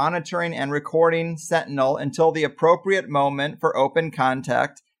as a monitoring and recording sentinel until the appropriate moment for open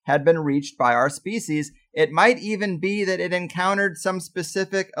contact had been reached by our species. It might even be that it encountered some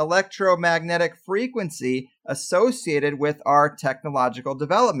specific electromagnetic frequency associated with our technological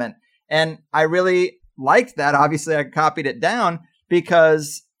development. And I really liked that. Obviously, I copied it down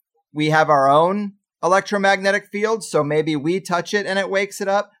because we have our own electromagnetic field. So maybe we touch it and it wakes it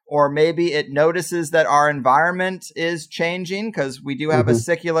up, or maybe it notices that our environment is changing because we do have a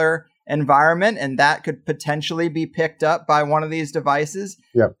secular environment, and that could potentially be picked up by one of these devices.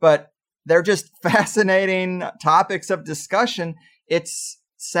 Yep. But they're just fascinating topics of discussion. It's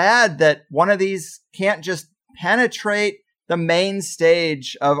sad that one of these can't just penetrate the main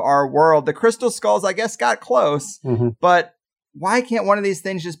stage of our world. The crystal skulls, I guess, got close, but why can't one of these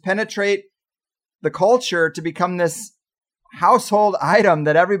things just penetrate the culture to become this household item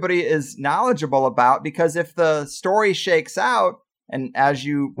that everybody is knowledgeable about? Because if the story shakes out, and as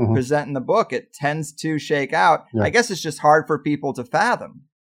you present in the book, it tends to shake out, I guess it's just hard for people to fathom.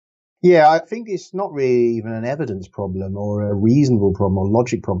 Yeah, I think it's not really even an evidence problem or a reasonable problem or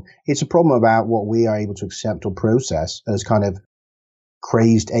logic problem. It's a problem about what we are able to accept or process as kind of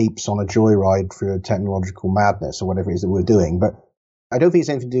crazed apes on a joyride through a technological madness or whatever it is that we're doing. But I don't think it's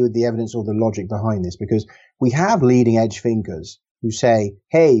anything to do with the evidence or the logic behind this, because we have leading edge thinkers who say,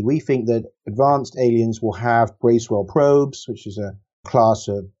 hey, we think that advanced aliens will have Bracewell probes, which is a class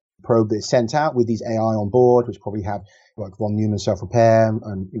of probe that's sent out with these AI on board, which probably have like von Neumann self-repair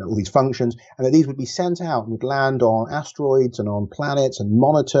and all these functions, and that these would be sent out and would land on asteroids and on planets and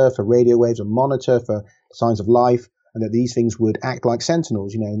monitor for radio waves and monitor for signs of life, and that these things would act like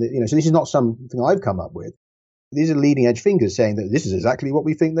sentinels. So this is not something I've come up with. These are leading edge thinkers saying that this is exactly what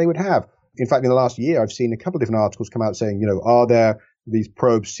we think they would have. In fact, in the last year, I've seen a couple of different articles come out saying, are there these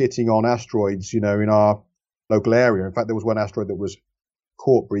probes sitting on asteroids, in our local area? In fact, there was one asteroid that was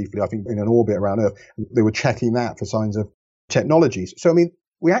caught briefly, I think, in an orbit around Earth. They were checking that for signs of technologies. So,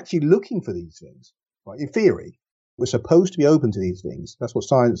 we're actually looking for these things, right? In theory, we're supposed to be open to these things. That's what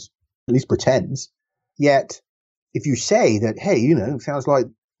science at least pretends. Yet, if you say that, hey, it sounds like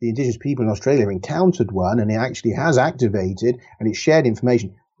the indigenous people in Australia encountered one and it actually has activated and it shared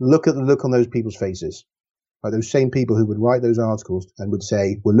information, look at the look on those people's faces. Like those same people who would write those articles and would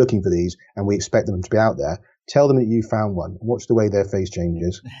say, we're looking for these and we expect them to be out there. Tell them that you found one. Watch the way their face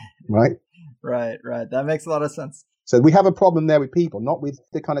changes, right? Right. That makes a lot of sense. So we have a problem there with people, not with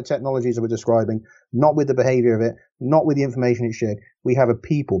the kind of technologies that we're describing, not with the behavior of it, not with the information it shared. We have a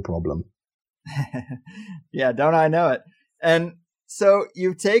people problem. Yeah, don't I know it? And so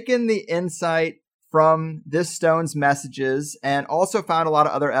you've taken the insight from this stone's messages and also found a lot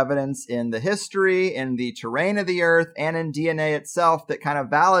of other evidence in the history, in the terrain of the earth, and in DNA itself that kind of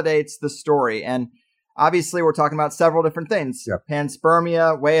validates the story. And obviously, we're talking about several different things. Yep.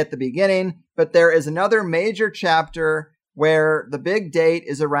 Panspermia way at the beginning, but there is another major chapter where the big date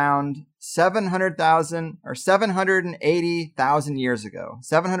is around 700,000 or 780,000 years ago.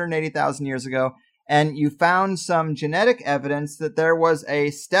 780,000 years ago. And you found some genetic evidence that there was a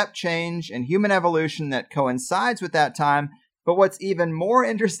step change in human evolution that coincides with that time. But what's even more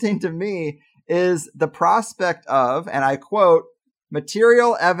interesting to me is the prospect of, and I quote,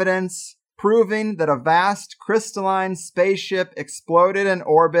 material evidence proving that a vast crystalline spaceship exploded in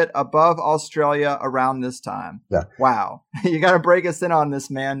orbit above Australia around this time. Yeah. Wow. You got to break us in on this,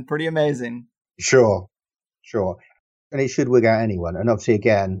 man. Pretty amazing. Sure. And it should wig out anyone. And obviously,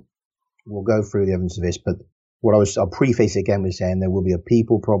 again, we'll go through the evidence of this, but I'll preface again with saying there will be a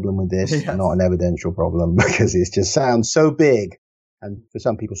people problem with this, Yes. not an evidential problem, because it just sounds so big and for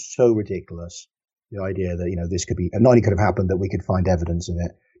some people so ridiculous. The idea that, this could be, and not only could have happened, that we could find evidence of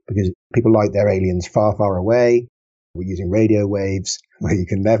it, because people like their aliens far, far away. We're using radio waves where you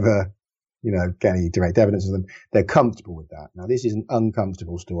can never, get any direct evidence of them. They're comfortable with that. Now, this is an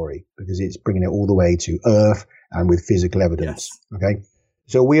uncomfortable story because it's bringing it all the way to Earth and with physical evidence. Yes. Okay.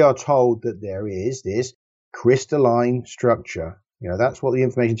 So we are told that there is this crystalline structure. That's what the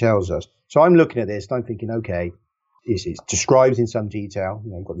information tells us. So I'm looking at this and I'm thinking, okay, it describes in some detail,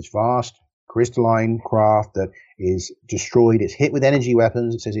 you've got this vast crystalline craft that is destroyed. It's hit with energy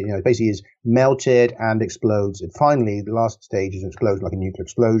weapons. It says it basically is melted and explodes. And finally, the last stage is an explosion, like a nuclear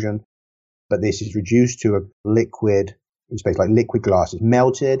explosion. But this is reduced to a liquid in space, like liquid glass. It's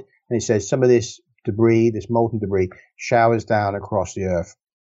melted, and it says some of this debris, this molten debris, showers down across the Earth.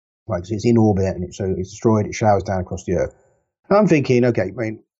 Right, so it's in orbit, and so it's destroyed. It showers down across the Earth. And I'm thinking, okay,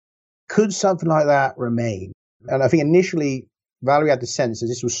 could something like that remain? And I think initially Valerie had the sense that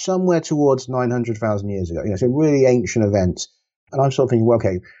this was somewhere towards 900,000 years ago. So really ancient events. And I'm sort of thinking, well,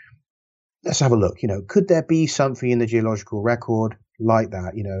 okay, let's have a look. Could there be something in the geological record like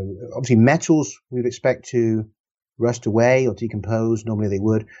that? Obviously metals we would expect to rust away or decompose. Normally they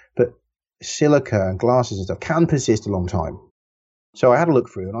would, but silica and glasses and stuff can persist a long time. So I had a look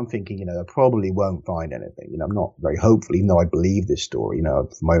through and I'm thinking, I probably won't find anything. I'm not very hopeful, even though I believe this story, for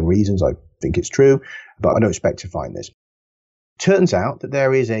my own reasons. I think it's true, but I don't expect to find this. Turns out that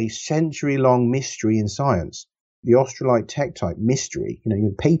there is a century-long mystery in science, the Australite tektite mystery. You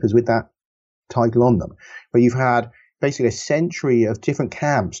have papers with that title on them, where you've had basically a century of different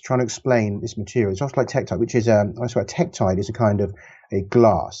camps trying to explain this material. It's Australite tektite, which is tektite is a kind of a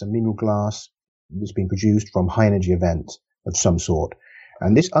glass, a mineral glass that's been produced from high-energy event of some sort.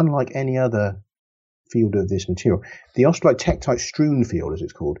 And this, unlike any other field of this material, the Australite tektite strewn field, as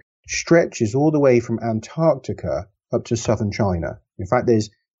it's called, stretches all the way from Antarctica up to southern China. In fact, there's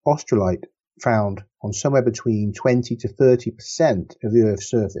australite found on somewhere between 20 to 30% of the Earth's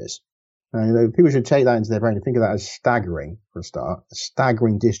surface. And people should take that into their brain and think of that as staggering, for a start, a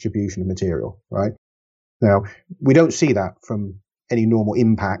staggering distribution of material, right? Now, we don't see that from any normal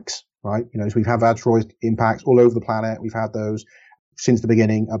impacts, right? So we've had asteroid impacts all over the planet. We've had those since the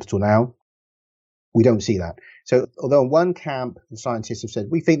beginning up till now. We don't see that. So although in one camp, the scientists have said,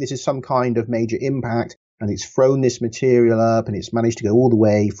 we think this is some kind of major impact, and it's thrown this material up and it's managed to go all the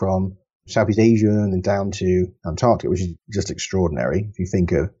way from Southeast Asia and then down to Antarctica, which is just extraordinary if you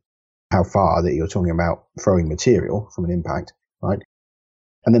think of how far that you're talking about throwing material from an impact, right?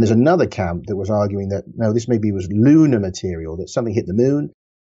 And then there's another camp that was arguing that, no, this maybe was lunar material, that something hit the moon,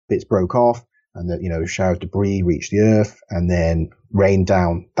 bits broke off, and that, a shower of debris reached the Earth and then rained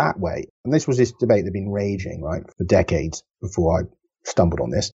down that way. And this debate that had been raging, right, for decades before I stumbled on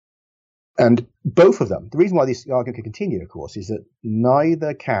this. And both of them, the reason why this argument could continue, of course, is that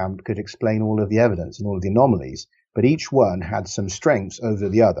neither camp could explain all of the evidence and all of the anomalies, but each one had some strengths over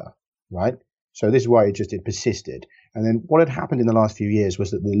the other, right? So this is why it persisted. And then what had happened in the last few years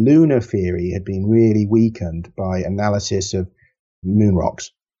was that the lunar theory had been really weakened by analysis of moon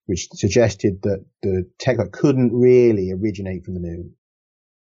rocks, which suggested that the tektite couldn't really originate from the moon.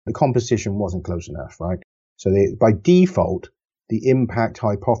 The composition wasn't close enough, right? So by default, the impact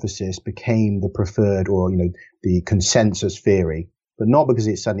hypothesis became the preferred or, the consensus theory, but not because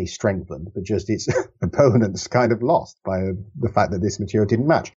it's suddenly strengthened, but just its opponents kind of lost by the fact that this material didn't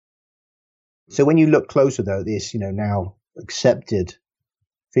match. So when you look closer, though, this, now accepted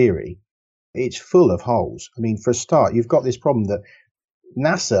theory, it's full of holes. I mean, for a start, you've got this problem that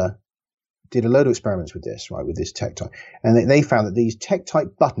NASA did a load of experiments with this, right, with this tektite. And they found that these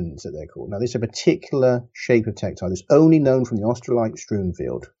tektite buttons that they're called, now this is a particular shape of tektite that's only known from the australite strewn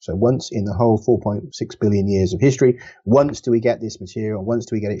field. So once in the whole 4.6 billion years of history, once do we get this material, once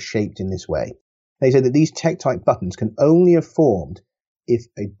do we get it shaped in this way. They say that these tektite buttons can only have formed if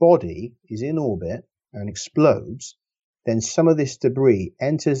a body is in orbit and explodes, then some of this debris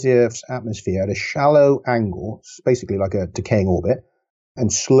enters the Earth's atmosphere at a shallow angle, basically like a decaying orbit,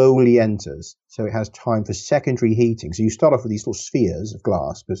 and slowly enters. So it has time for secondary heating. So you start off with these little spheres of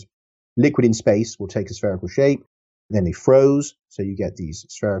glass, because liquid in space will take a spherical shape. Then they froze, so you get these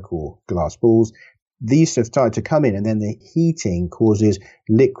spherical glass balls. These have started to come in, and then the heating causes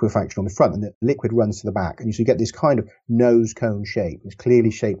liquefaction on the front, and the liquid runs to the back. And so you get this kind of nose cone shape. It's clearly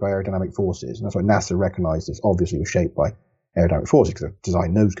shaped by aerodynamic forces. And that's why NASA recognized this obviously was shaped by aerodynamic forces, because they've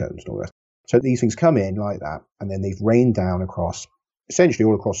designed nose cones and all that. So these things come in like that, and then they've rained down essentially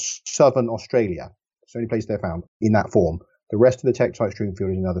all across southern Australia. It's the only place they're found in that form. The rest of the tektite strewn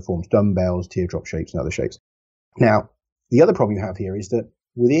field is in other forms, dumbbells, teardrop shapes, and other shapes. Now, the other problem you have here is that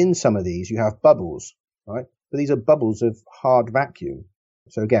within some of these, you have bubbles, right? But these are bubbles of hard vacuum.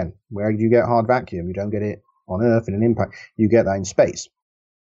 So again, where do you get hard vacuum? You don't get it on Earth in an impact. You get that in space.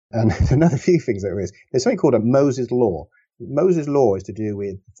 And another few things there is. There's something called a Moses law. Moses law is to do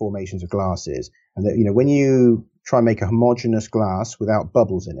with formations of glasses. And that, when you try and make a homogeneous glass without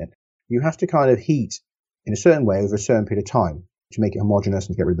bubbles in it, you have to kind of heat in a certain way over a certain period of time to make it homogeneous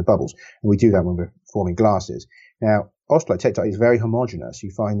and get rid of the bubbles. And we do that when we're forming glasses. Now, australite tektite is very homogeneous.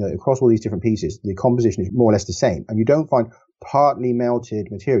 You find that across all these different pieces, the composition is more or less the same. And you don't find partly melted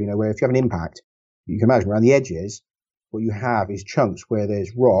material, where if you have an impact, you can imagine around the edges, what you have is chunks where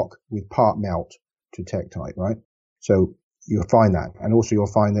there's rock with part melt to tektite, right? So you'll find that. And also you'll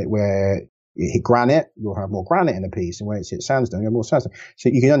find that where you hit granite, you'll have more granite in a piece. And where it's hit sandstone, you have more sandstone. So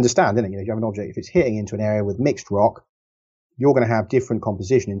you can understand, don't you? If you have an object, if it's hitting into an area with mixed rock, you're going to have different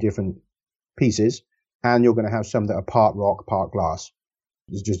composition in different pieces. And you're going to have some that are part rock, part glass.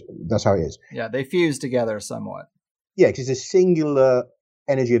 That's how it is. Yeah, they fuse together somewhat. Yeah, because it's a singular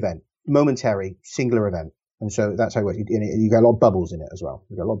energy event, momentary, singular event. And so that's how it works. You get a lot of bubbles in it as well.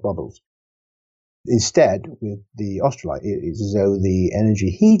 You get a lot of bubbles. Instead, with the australite, it's as though the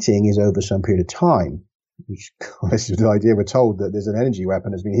energy heating is over some period of time, which this is the idea we're told that there's an energy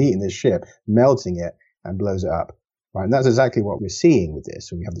weapon that's been heating this ship, melting it, and blows it up. Right? And that's exactly what we're seeing with this.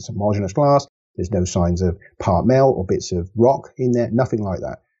 So we have this homogeneous glass. There's no signs of part melt or bits of rock in there, nothing like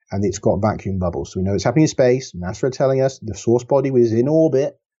that. And it's got vacuum bubbles. So we know it's happening in space. NASA are telling us the source body was in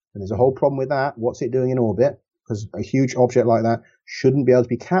orbit. And there's a whole problem with that. What's it doing in orbit? Because a huge object like that shouldn't be able to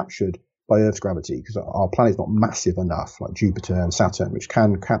be captured by Earth's gravity, because our planet's not massive enough, like Jupiter and Saturn, which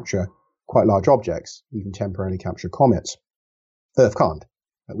can capture quite large objects, even temporarily capture comets. Earth can't.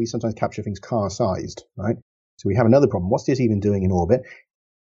 We sometimes capture things car-sized, right? So we have another problem. What's this even doing in orbit?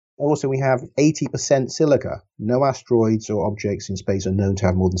 Also, we have 80% silica. No asteroids or objects in space are known to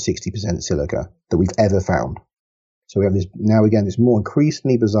have more than 60% silica that we've ever found. So we have this, now again, this more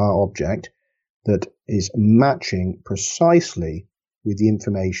increasingly bizarre object that is matching precisely with the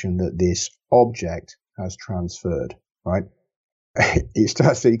information that this object has transferred, right?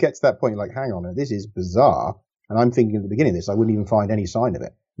 So you get to that point, like, hang on, this is bizarre. And I'm thinking at the beginning of this, I wouldn't even find any sign of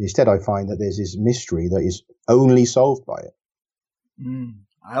it. Instead, I find that there's this mystery that is only solved by it.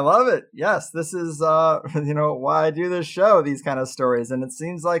 I love it. Yes, this is, why I do this show, these kind of stories. And it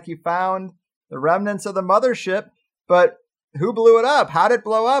seems like you found the remnants of the Mothership, but who blew it up? How did it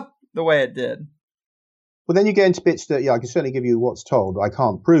blow up the way it did? Well, then you get into bits that, I can certainly give you what's told, but I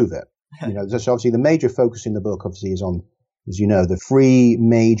can't prove it. So obviously the major focus in the book, obviously, is on, as you know, the 3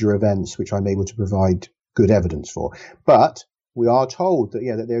 major events which I'm able to provide good evidence for. But we are told that,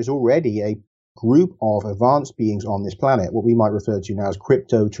 that there's already a group of advanced beings on this planet, what we might refer to now as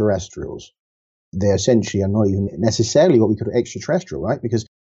crypto-terrestrials. They essentially are not even necessarily what we could extraterrestrial, right? Because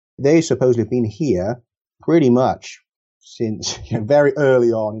they supposedly have been here pretty much since very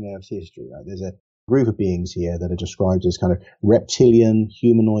early on in Earth's history. Right? There's a group of beings here that are described as kind of reptilian,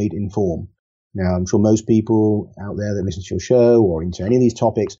 humanoid in form. Now, I'm sure most people out there that listen to your show or into any of these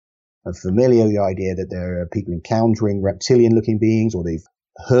topics are familiar with the idea that there are people encountering reptilian-looking beings, or they've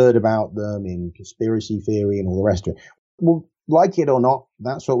heard about them in conspiracy theory and all the rest of it. Well, like it or not,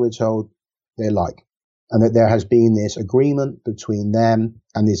 that's what we're told they're like. And that there has been this agreement between them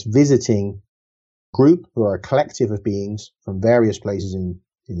and this visiting group, who are a collective of beings from various places in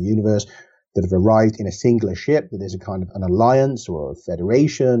the universe, that have arrived in a singular ship, that there's a kind of an alliance or a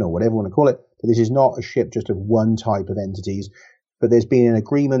federation or whatever you want to call it. But this is not a ship just of one type of entities, but there's been an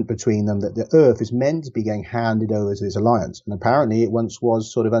agreement between them that the Earth is meant to be getting handed over to this alliance. And apparently it once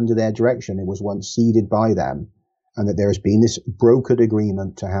was sort of under their direction. It was once ceded by them, and that there has been this brokered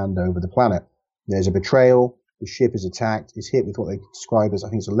agreement to hand over the planet. There's a betrayal. The ship is attacked. It's hit with what they describe as, I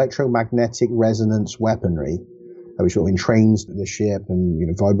think it's electromagnetic resonance weaponry, which sort of entrains the ship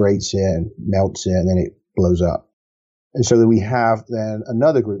and vibrates it and melts it, and then it blows up. And so that we have then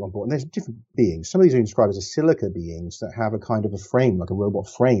another group on board, and there's different beings. Some of these are described as silica beings that have a kind of a frame, like a robot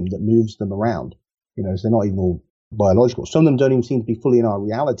frame that moves them around. So they're not even all biological. Some of them don't even seem to be fully in our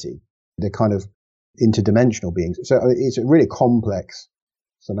reality. They're kind of interdimensional beings. So it's a really complex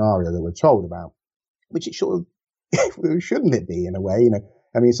scenario that we're told about, which it sort of shouldn't it be in a way,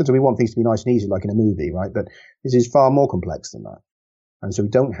 sometimes we want things to be nice and easy, like in a movie, right? But this is far more complex than that. And so we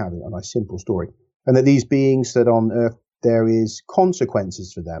don't have a nice simple story. And that these beings that on Earth, there is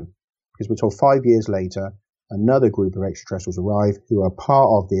consequences for them. Because we're told 5 years later, another group of extraterrestrials arrive who are part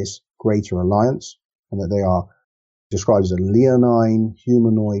of this greater alliance, and that they are described as a leonine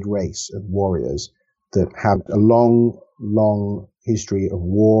humanoid race of warriors that have a long, long history of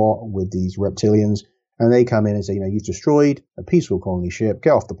war with these reptilians. And they come in and say, you've destroyed a peaceful colony ship,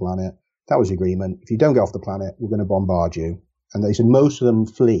 get off the planet. That was the agreement. If you don't get off the planet, we're going to bombard you. And they said most of them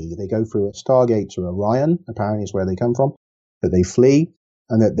flee. They go through a Stargate to Orion, apparently is where they come from, but they flee,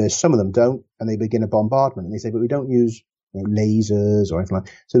 and that there's some of them don't, and they begin a bombardment. And they say, but we don't use lasers or anything like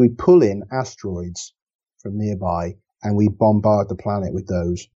that. So we pull in asteroids from nearby, and we bombard the planet with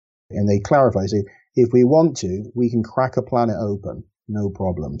those. And they clarify, they say, if we want to, we can crack a planet open, no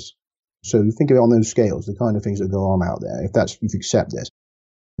problems. So think of it on those scales, the kind of things that go on out there, if you accept this.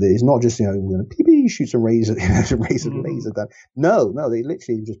 It's not just, we're going to shoot some lasers down. No, they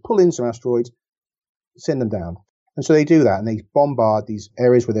literally just pull in some asteroids, send them down. And so they do that, and they bombard these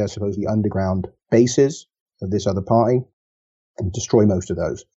areas where they're supposedly underground bases of this other party and destroy most of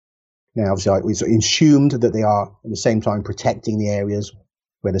those. Now, obviously, we assumed that they are at the same time protecting the areas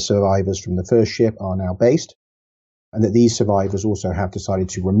where the survivors from the first ship are now based, and that these survivors also have decided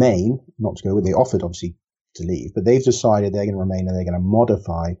to remain, not to go with. They offered, obviously, to leave, but they've decided they're going to remain and they're going to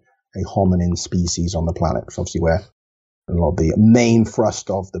modify a hominin species on the planet, which is obviously where a lot of the main thrust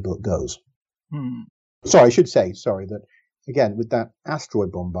of the book goes. Sorry, I should say, that, again, with that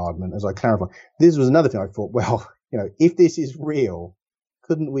asteroid bombardment, as I clarify, this was another thing I thought, well, if this is real,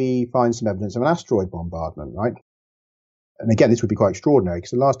 couldn't we find some evidence of an asteroid bombardment, right? And again, this would be quite extraordinary,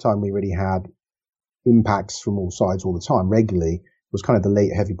 because the last time we really had impacts from all sides all the time, regularly, was kind of the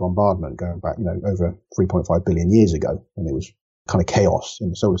late heavy bombardment going back, over 3.5 billion years ago, when it was kind of chaos in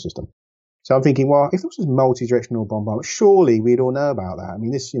the solar system. So I'm thinking, well, if this was multi-directional bombardment, surely we'd all know about that. I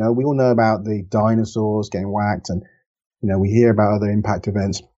mean, this, we all know about the dinosaurs getting whacked, and, we hear about other impact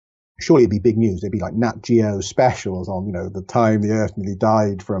events. Surely it'd be big news. There'd be like Nat Geo specials on, the time the Earth nearly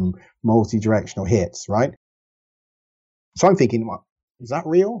died from multi-directional hits, right? So I'm thinking, well, is that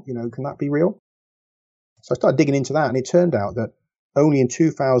real? Can that be real? So I started digging into that, and it turned out that only in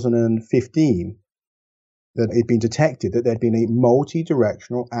 2015 that it had been detected that there'd been a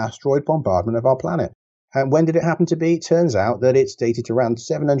multi-directional asteroid bombardment of our planet. And when did it happen to be? It turns out that it's dated to around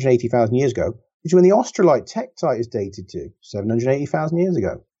 780,000 years ago, which is when the Australite tektite is dated to, 780,000 years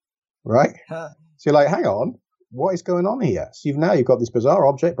ago, right? So you're like, hang on, what is going on here? So you've got this bizarre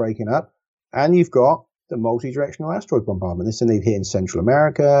object breaking up, and you've got the multi-directional asteroid bombardment. This, and they've hit in Central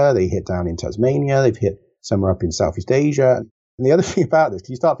America, they hit down in Tasmania, they've hit somewhere up in Southeast Asia. And the other thing about this,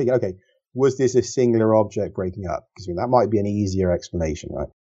 you start thinking, okay, was this a singular object breaking up? Because that might be an easier explanation, right?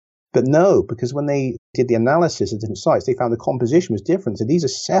 But no, because when they did the analysis of different sites, they found the composition was different. So these are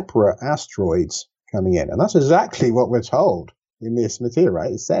separate asteroids coming in. And that's exactly what we're told in this material,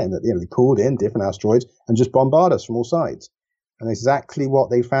 right? It's saying that, they pulled in different asteroids and just bombard us from all sides. And that's exactly what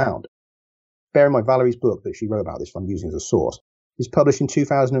they found. Bear in mind, Valerie's book that she wrote about this, if I'm using as a source, is published in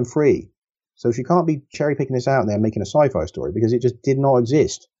 2003. So she can't be cherry picking this out and then making a sci-fi story, because it just did not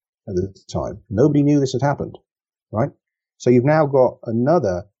exist at the time. Nobody knew this had happened, right? So you've now got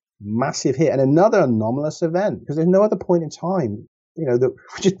another massive hit and another anomalous event, because there's no other point in time, that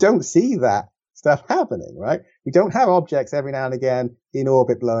we just don't see that stuff happening, right? We don't have objects every now and again in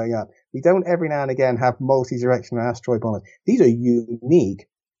orbit blowing up. We don't every now and again have multi-directional asteroid bombers. These are unique,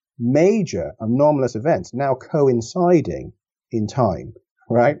 major anomalous events now coinciding in time,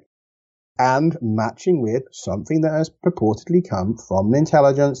 right? And matching with something that has purportedly come from an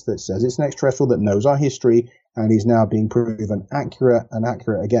intelligence that says it's an extraterrestrial, that knows our history, and is now being proven accurate and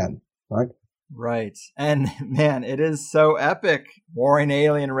accurate again, right? Right. And man, it is so epic. Warring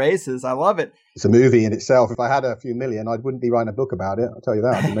alien races. I love it. It's a movie in itself. If I had a few million, I wouldn't be writing a book about it. I'll tell you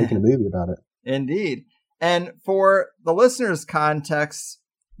that. I'd be making a movie about it. Indeed. And for the listeners' context,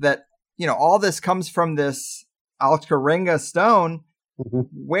 that, all this comes from this Alcaringa stone. Mm-hmm.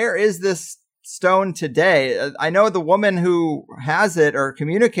 Where is this stone today? I know the woman who has it or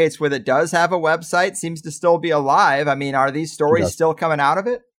communicates with it does have a website, seems to still be alive. I mean, are these stories still coming out of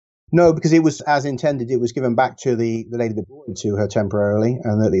it? No, because it was, as intended, it was given back to the lady that brought it to her temporarily,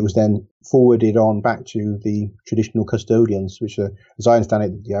 and that it was then forwarded on back to the traditional custodians, which are, as I understand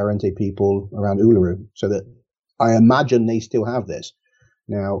it, the Arente people around Uluru. So that I imagine they still have this.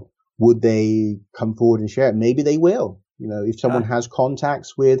 Now, would they come forward and share it? Maybe they will. If someone has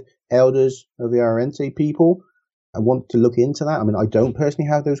contacts with elders of the Arente people, I want to look into that. I mean, I don't personally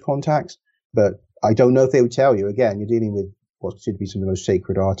have those contacts, but I don't know if they would tell you. Again, you're dealing with what's considered to be some of the most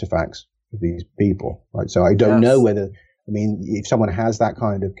sacred artifacts of these people, right? So I don't know whether, if someone has that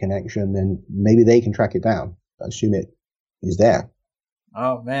kind of connection, then maybe they can track it down. I assume it is there.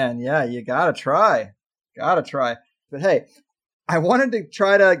 Oh, man. Yeah, you gotta try. But hey, I wanted to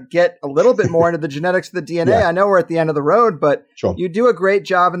try to get a little bit more into the genetics of the DNA. Yeah. I know we're at the end of the road, but You do a great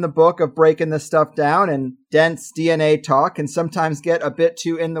job in the book of breaking this stuff down, and dense DNA talk can sometimes get a bit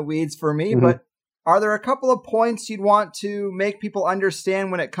too in the weeds for me. Mm-hmm. But Are there a couple of points you'd want to make people understand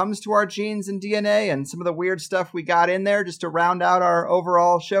when it comes to our genes and DNA and some of the weird stuff we got in there just to round out our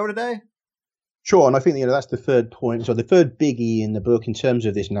overall show today? Sure, and I think that's the third point. So the third biggie in the book in terms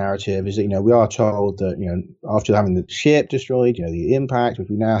of this narrative is that we are told that after having the ship destroyed, the impact, which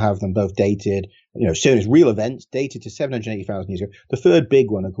we now have them both dated, shown as real events dated to 780,000 years ago. The third big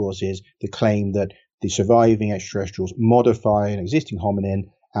one, of course, is the claim that the surviving extraterrestrials modify an existing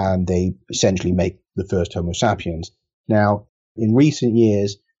hominin and they essentially make the first Homo sapiens. Now, in recent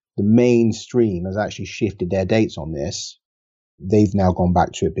years, the mainstream has actually shifted their dates on this. They've now gone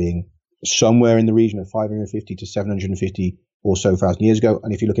back to it being somewhere in the region of 550 to 750 or so thousand years ago.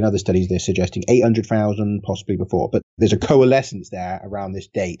 And if you look in other studies, they're suggesting 800,000, possibly before. But there's a coalescence there around this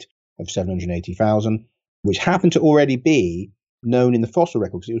date of 780,000, which happened to already be known in the fossil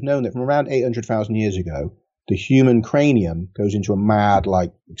record, because it was known that from around 800,000 years ago, the human cranium goes into a mad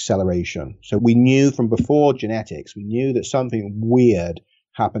acceleration. So we knew from before genetics, we knew that something weird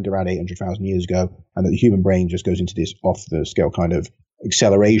happened around 800,000 years ago, and that the human brain just goes into this off the scale kind of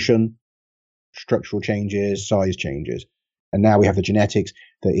acceleration, structural changes, size changes. And now we have the genetics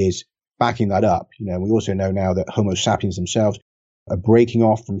that is backing that up. We also know now that Homo sapiens themselves are breaking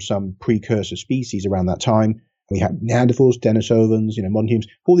off from some precursor species around that time. We have Neanderthals, Denisovans, modern humans,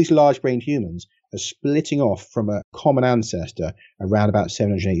 all these large-brained humans are splitting off from a common ancestor around about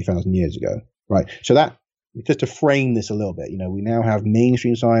 780,000 years ago, right? So that, just to frame this a little bit, we now have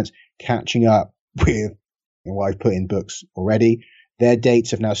mainstream science catching up with what I've put in books already. Their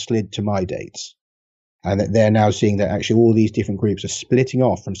dates have now slid to my dates. And that they're now seeing that actually all these different groups are splitting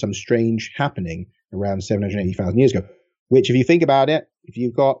off from some strange happening around 780,000 years ago, which, if you think about it, if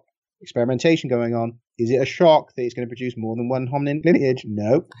you've got experimentation going on, is it a shock that it's going to produce more than one hominin lineage?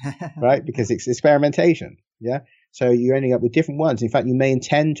 No, right? Because it's experimentation. Yeah. So you're ending up with different ones. In fact, you may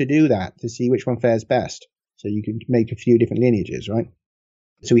intend to do that to see which one fares best. So you can make a few different lineages, right?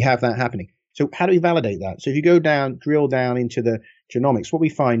 So we have that happening. So how do we validate that? So if you drill down into the genomics, what we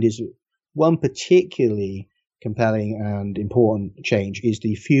find is one particularly compelling and important change is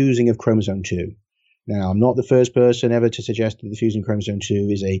the fusing of chromosome 2. Now, I'm not the first person ever to suggest that the fusing chromosome 2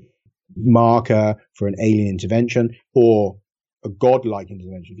 is a marker for an alien intervention or a godlike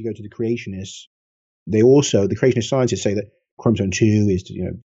intervention. If you go to the creationists, the creationist scientists say that chromosome 2 is,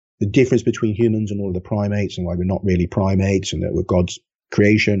 the difference between humans and all of the primates and why we're not really primates and that we're God's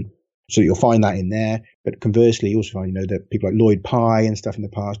creation. So you'll find that in there. But conversely, you also find, that people like Lloyd Pye and stuff in the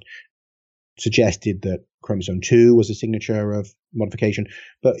past suggested that chromosome 2 was a signature of modification.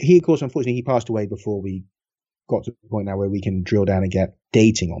 But he, of course, unfortunately, he passed away before we got to the point now where we can drill down and get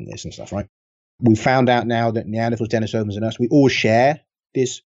dating on this and stuff, right? We found out now that Neanderthals, Denisovans, and us, we all share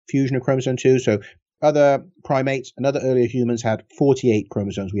this fusion of chromosome 2. So other primates and other earlier humans had 48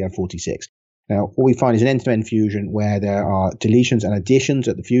 chromosomes. We have 46. Now, what we find is an end-to-end fusion where there are deletions and additions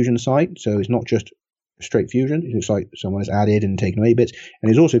at the fusion site. So it's not just straight fusion. It looks like someone has added and taken away bits.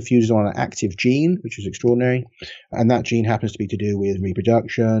 And it also fuses on an active gene, which is extraordinary. And that gene happens to be to do with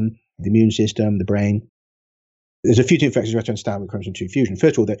reproduction, the immune system, the brain. There's a few different factors you have to understand with chromosome 2 fusion.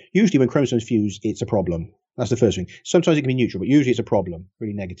 First of all, that usually when chromosomes fuse, it's a problem. That's the first thing. Sometimes it can be neutral, but usually it's a problem,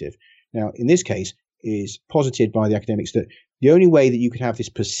 really negative. Now, in this case, is posited by the academics that the only way that you could have this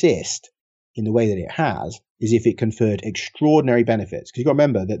persist in the way that it has is if it conferred extraordinary benefits. Because you've got to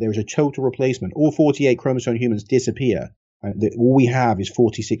remember that there is a total replacement. All 48 chromosome humans disappear. And all we have is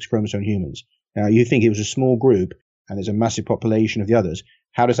 46 chromosome humans. Now, you think it was a small group and there's a massive population of the others.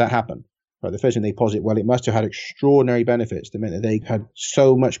 How does that happen? Right, the first thing they posit, well, it must have had extraordinary benefits that meant that they had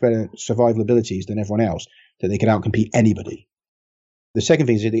so much better survival abilities than everyone else that they could outcompete anybody. The second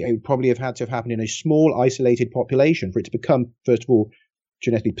thing is that it would probably have had to have happened in a small, isolated population for it to become, first of all,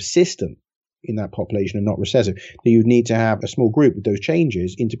 genetically persistent in that population and not recessive. So you'd need to have a small group with those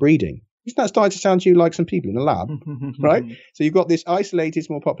changes interbreeding. Isn't that starting to sound to you like some people in a lab, right? So you've got this isolated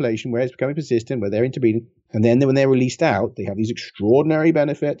small population where it's becoming persistent, where they're interbreeding. And then when they're released out, they have these extraordinary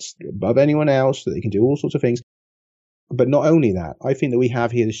benefits above anyone else, that they can do all sorts of things. But not only that, I think that we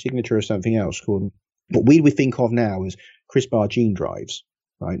have here the signature of something else called what we would think of now as CRISPR gene drives,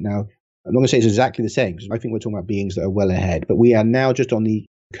 right? Now, I'm not going to say it's exactly the same, because I think we're talking about beings that are well ahead, but we are now just on the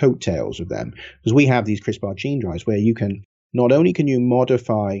coattails of them, because we have these CRISPR gene drives where you can, not only can you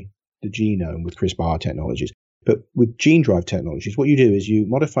modify the genome with CRISPR technologies, but with gene drive technologies, what you do is you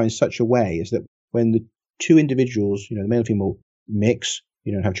modify in such a way is that when the two individuals, the male and female mix,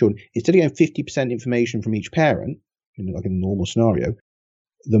 and have children, instead of getting 50% information from each parent, like in a normal scenario,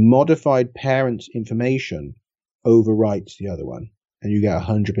 the modified parent's information overwrites the other one, and you get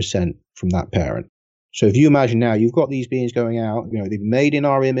 100% from that parent. So if you imagine now, you've got these beings going out, they've made in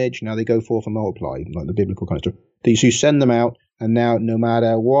our image, now they go forth and multiply, like the biblical kind of stuff. So you send them out, and now no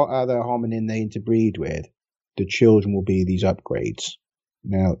matter what other hominin they interbreed with, the children will be these upgrades.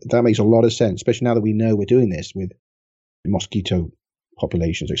 Now, that makes a lot of sense, especially now that we know we're doing this with mosquito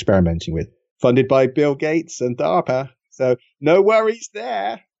populations, experimenting with, funded by Bill Gates and DARPA. So no worries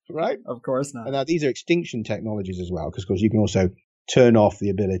there, right? Of course not. And now these are extinction technologies as well, because of course you can also turn off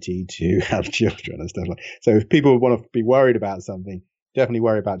the ability to have children and stuff like that. So if people want to be worried about something, definitely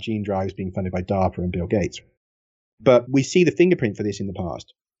worry about gene drives being funded by DARPA and Bill Gates. But we see the fingerprint for this in the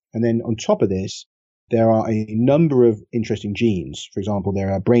past. And then on top of this, there are a number of interesting genes. For example,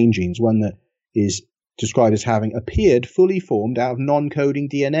 there are brain genes, one that is described as having appeared fully formed out of non-coding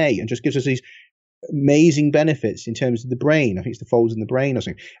DNA and just gives us these amazing benefits in terms of the brain. I think it's the folds in the brain or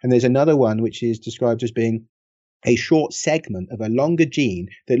something. And there's another one which is described as being a short segment of a longer gene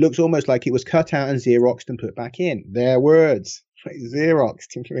that looks almost like it was cut out and Xeroxed and put back in. Their words,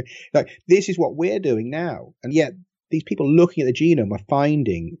 Xeroxed. Like, this is what we're doing now. And yet these people looking at the genome are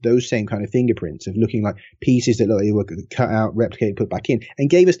finding those same kind of fingerprints of looking like pieces that look like they were cut out, replicated, put back in, and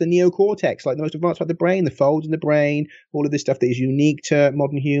gave us the neocortex, like the most advanced part of the brain, the folds in the brain, all of this stuff that is unique to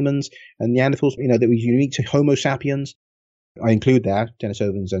modern humans and Neanderthals, that was unique to Homo sapiens. I include there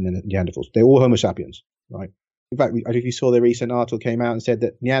Denisovans and then Neanderthals. They're all Homo sapiens, right? In fact, I don't know if you saw the recent article came out and said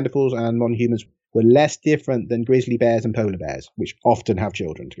that Neanderthals and modern humans were less different than grizzly bears and polar bears, which often have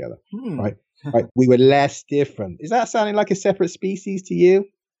children together, right? Right? We were less different. Is that sounding like a separate species to you,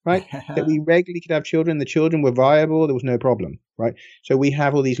 right? That we regularly could have children, the children were viable, there was no problem, right? So we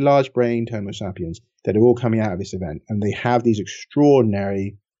have all these large-brained Homo sapiens that are all coming out of this event, and they have these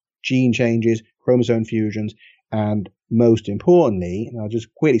extraordinary gene changes, chromosome fusions, and most importantly, and I'll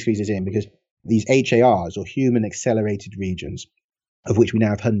just quickly squeeze this in because these HARs, or human accelerated regions, of which we now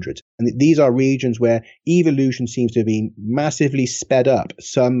have hundreds. And these are regions where evolution seems to have been massively sped up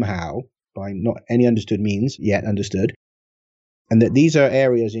somehow by not any understood means yet understood. And that these are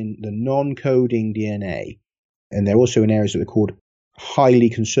areas in the non-coding DNA. And they're also in areas that are called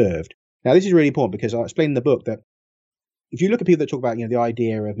highly conserved. Now, this is really important because I explain in the book that if you look at people that talk about, the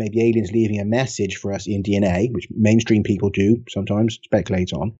idea of maybe aliens leaving a message for us in DNA, which mainstream people do sometimes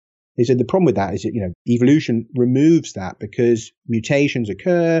speculate on, they said the problem with that is that, evolution removes that because mutations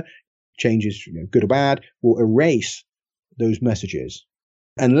occur, changes, good or bad, will erase those messages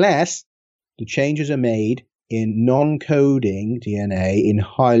unless the changes are made in non-coding DNA in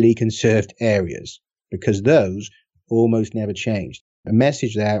highly conserved areas, because those almost never changed. A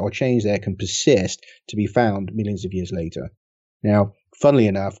message there or change there can persist to be found millions of years later. Now, funnily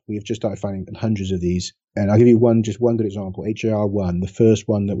enough, we've just started finding hundreds of these. And I'll give you one good example, HAR1, the first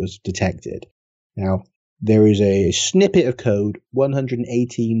one that was detected. Now, there is a snippet of code,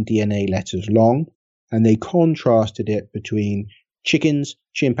 118 DNA letters long, and they contrasted it between chickens,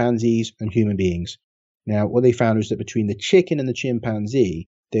 chimpanzees, and human beings. Now, what they found was that between the chicken and the chimpanzee,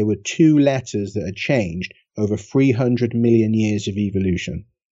 there were 2 letters that had changed over 300 million years of evolution.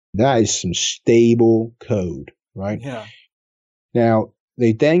 That is some stable code, right? Yeah. Now,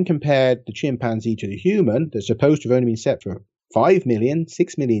 they then compared the chimpanzee to the human that's supposed to have only been set for 5 million,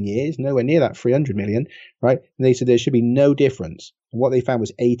 6 million years, nowhere near that 300 million, right? And they said there should be no difference. And what they found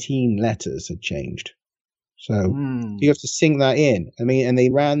was 18 letters had changed. So you have to sink that in. I mean, and they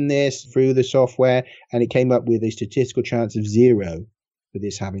ran this through the software and it came up with a statistical chance of 0 for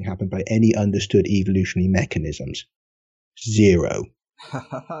this having happened by any understood evolutionary mechanisms. 0.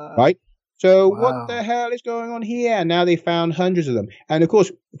 Right? So what the hell is going on here? And now they found hundreds of them. And of course,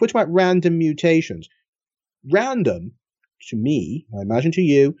 if we're talking about random mutations, random, to me, I imagine to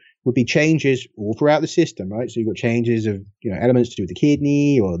you, would be changes all throughout the system, right? So you've got changes of, elements to do with the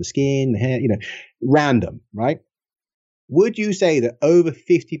kidney or the skin, the hair, random, right? Would you say that over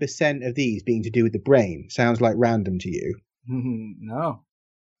 50% of these being to do with the brain sounds like random to you? No.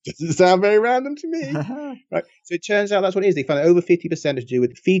 Doesn't sound very random to me. Right. So it turns out that's what it is. They found that over 50% is to do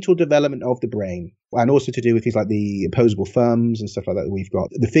with fetal development of the brain and also to do with things like the opposable thumbs and stuff like that we've got.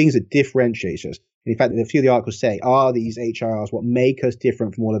 The things that differentiate us. And in fact, a few of the articles say, are these HRs what make us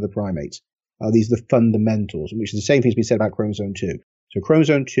different from all other primates? Are these the fundamentals? Which is the same thing that's been said about chromosome 2. So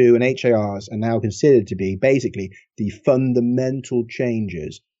chromosome 2 and HARs are now considered to be basically the fundamental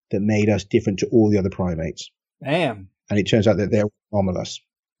changes that made us different to all the other primates. Damn. And it turns out that they're anomalous.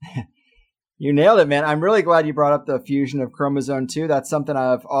 You nailed it, man. I'm really glad you brought up the fusion of chromosome 2. That's something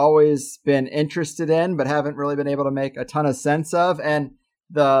I've always been interested in, but haven't really been able to make a ton of sense of. And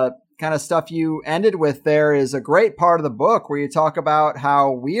the kind of stuff you ended with there is a great part of the book where you talk about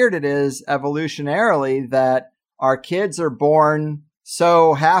how weird it is evolutionarily that our kids are born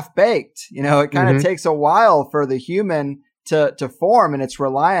so half-baked. It kind of takes a while for the human to form, and it's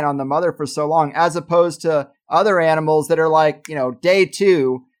reliant on the mother for so long, as opposed to other animals that are like, day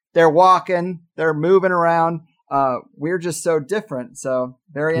 2, they're walking, they're moving around. We're just so different. So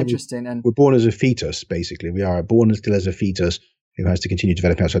very interesting. And we're born as a fetus, basically. We are born still as a fetus who has to continue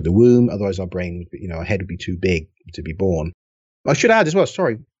developing outside the womb. Otherwise our brain, our head would be too big to be born. I should add as well,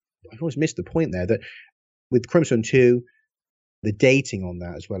 sorry, I've always missed the point there, that with chromosome 2, the dating on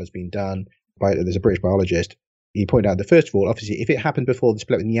that as well has been done by, there's a British biologist. He pointed out that, first of all, obviously, if it happened before the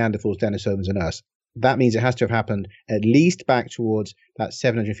split with Neanderthals, Denisovans, and us, that means it has to have happened at least back towards that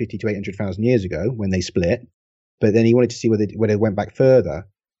 750 to 800,000 years ago when they split. But then he wanted to see whether it went back further.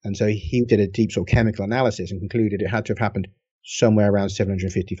 And so he did a deep sort of chemical analysis and concluded it had to have happened somewhere around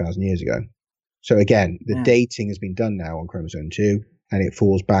 750,000 years ago. So again, the dating has been done now on chromosome 2, and it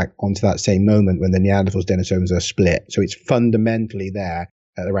falls back onto that same moment when the Neanderthals, Denisovans are split. So it's fundamentally there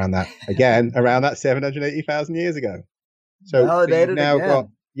at around that 780,000 years ago. So validated now again.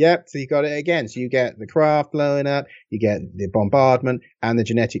 So you got it again. So you get the craft blowing up, you get the bombardment, and the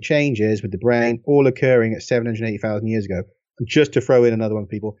genetic changes with the brain all occurring at 780,000 years ago. And just to throw in another one,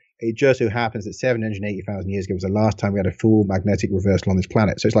 people, it just so happens that 780,000 years ago was the last time we had a full magnetic reversal on this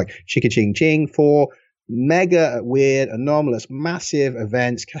planet. So it's like ching-ching-ching, 4 mega weird, anomalous, massive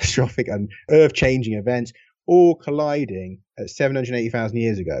events, catastrophic and earth-changing events, all colliding at 780,000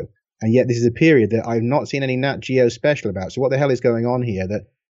 years ago. And yet this is a period that I've not seen any Nat Geo special about. So what the hell is going on here? That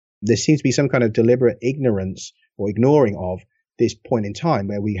there seems to be some kind of deliberate ignorance or ignoring of this point in time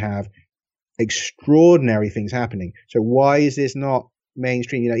where we have extraordinary things happening. So why is this not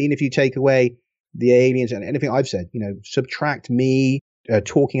mainstream? Even if you take away the aliens and anything I've said, subtract me,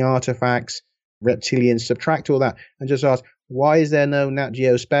 talking artifacts, reptilians, subtract all that, and just ask, why is there no Nat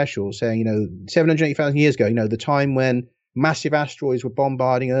Geo special saying, 780,000 years ago, the time when massive asteroids were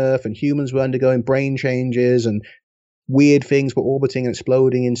bombarding Earth and humans were undergoing brain changes and weird things were orbiting and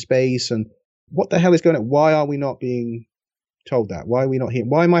exploding in space, and what the hell is going on? Why are we not being told that? Why are we not here?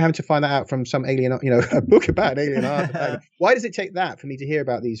 Why am I having to find that out from some alien, a book about an alien artifact? Why does it take that for me to hear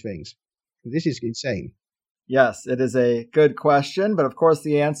about these things? This is insane. Yes, it is a good question, but of course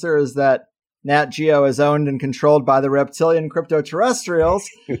the answer is that Nat Geo is owned and controlled by the reptilian crypto-terrestrials.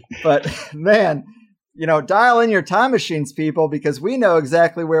 But man, dial in your time machines, people, because we know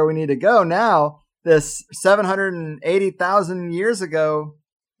exactly where we need to go now. This 780,000 years ago,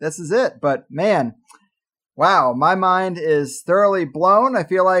 this is it. But man, wow, my mind is thoroughly blown. I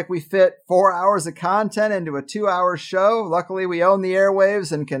feel like we fit 4 hours of content into a 2-hour show. Luckily, we own the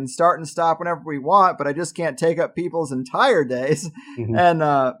airwaves and can start and stop whenever we want, but I just can't take up people's entire days. Mm-hmm.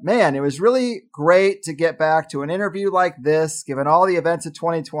 And man, it was really great to get back to an interview like this, given all the events of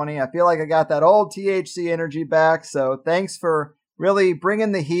 2020. I feel like I got that old THC energy back. So thanks for really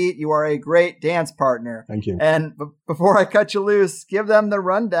bringing the heat. You are a great dance partner. Thank you. And before I cut you loose, give them the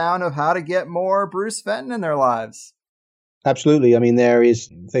rundown of how to get more Bruce Fenton in their lives. Absolutely. I mean,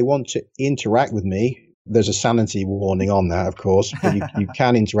 if they want to interact with me, there's a sanity warning on that, of course, but you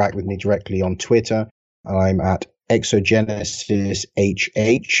can interact with me directly on Twitter. I'm at Exogenesis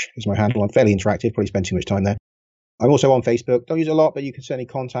HH is my handle. I'm fairly interactive, probably spend too much time there. I'm also on Facebook. Don't use it a lot, but you can certainly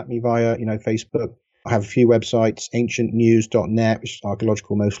contact me via, Facebook. I have a few websites, ancientnews.net, which is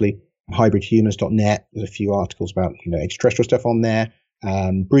archaeological mostly, hybridhumans.net. There's a few articles about, extraterrestrial stuff on there.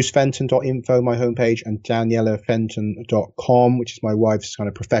 BruceFenton.info, my homepage, and DanielaFenton.com, which is my wife's kind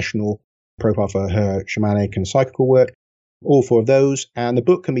of professional profile for her shamanic and psychical work. All 4 of those. And the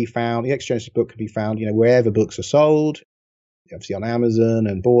book can be found, the Exogenesis book can be found, wherever books are sold, obviously on Amazon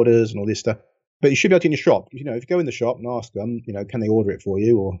and Borders and all this stuff. But you should be able to in the shop. If you go in the shop and ask them, can they order it for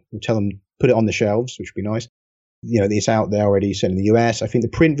you, or tell them put it on the shelves, which would be nice. It's out there already, certainly in the US. I think the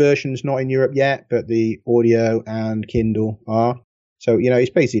print version's not in Europe yet, but the audio and Kindle are. So,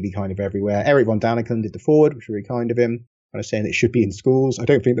 it's basically kind of everywhere. Eric von Daniken did the forward, which was very kind of him, kind of saying it should be in schools. I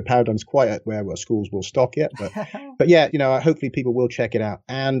don't think the paradigm's quite at where schools will stock it, but yeah, hopefully people will check it out.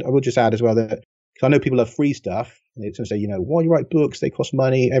 And I will just add as well that, because I know people love free stuff, and it's going to say, why you write books, they cost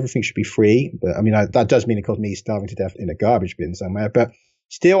money, everything should be free. But I mean, that does mean it costs me starving to death in a garbage bin somewhere. But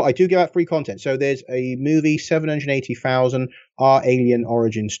still, I do give out free content. So there's a movie, 780,000, Our Alien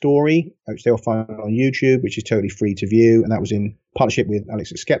Origin Story, which they'll find on YouTube, which is totally free to view. And that was in partnership with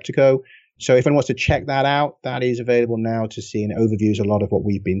Alex at Skeptico. So if anyone wants to check that out, that is available now to see, and it overviews a lot of what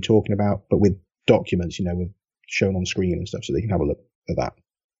we've been talking about, but with documents, with shown on screen and stuff, so they can have a look at that.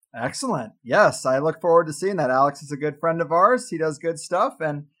 Excellent. Yes, I look forward to seeing that. Alex is a good friend of ours. He does good stuff,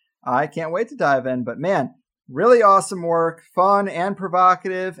 and I can't wait to dive in. But man, Really awesome work, fun and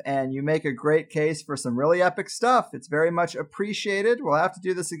provocative, and you make a great case for some really epic stuff. It's very much appreciated. We'll have to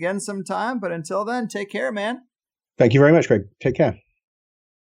do this again sometime, but until then, take care, man. Thank you very much, Greg. Take care.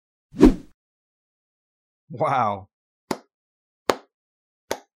 Wow.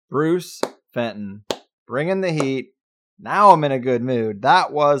 Bruce Fenton, bringing the heat. Now I'm in a good mood.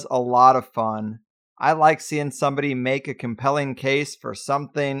 That was a lot of fun. I like seeing somebody make a compelling case for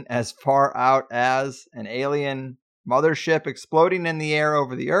something as far out as an alien mothership exploding in the air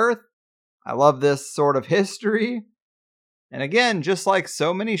over the Earth. I love this sort of history. And again, just like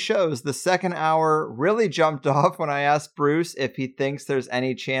so many shows, the second hour really jumped off when I asked Bruce if he thinks there's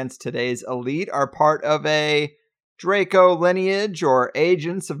any chance today's elite are part of a Draco lineage or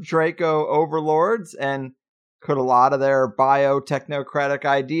agents of Draco overlords, and could a lot of their biotechnocratic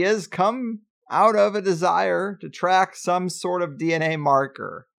ideas come out of a desire to track some sort of DNA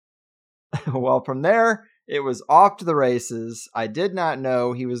marker? Well, from there, it was off to the races. I did not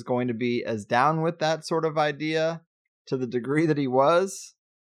know he was going to be as down with that sort of idea to the degree that he was.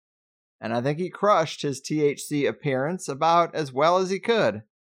 And I think he crushed his THC appearance about as well as he could.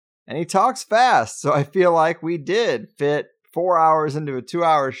 And he talks fast, so I feel like we did fit 4 hours into a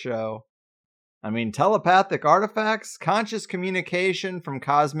 2-hour show. I mean, telepathic artifacts, conscious communication from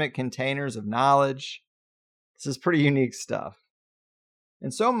cosmic containers of knowledge. This is pretty unique stuff.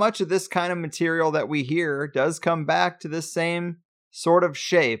 And so much of this kind of material that we hear does come back to this same sort of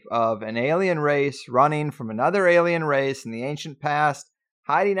shape of an alien race running from another alien race in the ancient past,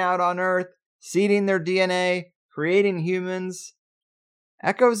 hiding out on Earth, seeding their DNA, creating humans.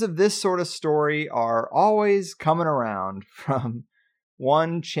 Echoes of this sort of story are always coming around from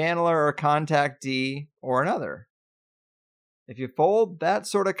one channeler or contactee or another. If you fold that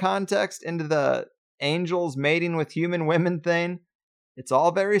sort of context into the angels mating with human women thing, it's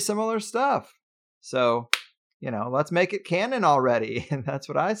all very similar stuff. So, let's make it canon already. And that's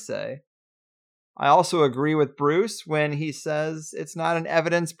what I say. I also agree with Bruce when he says it's not an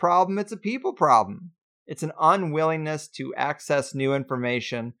evidence problem, it's a people problem. It's an unwillingness to access new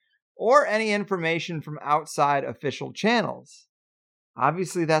information or any information from outside official channels.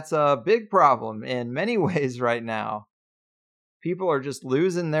 Obviously, that's a big problem in many ways right now. People are just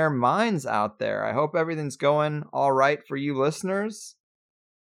losing their minds out there. I hope everything's going all right for you listeners.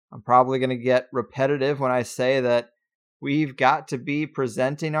 I'm probably going to get repetitive when I say that we've got to be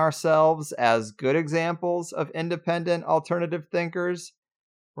presenting ourselves as good examples of independent alternative thinkers.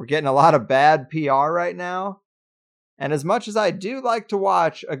 We're getting a lot of bad PR right now. And as much as I do like to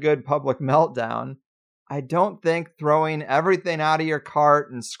watch a good public meltdown, I don't think throwing everything out of your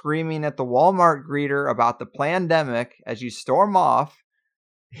cart and screaming at the Walmart greeter about the plandemic as you storm off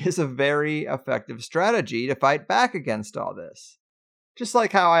is a very effective strategy to fight back against all this. Just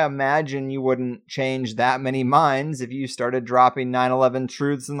like how I imagine you wouldn't change that many minds if you started dropping 9/11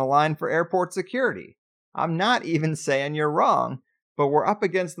 truths in the line for airport security. I'm not even saying you're wrong, but we're up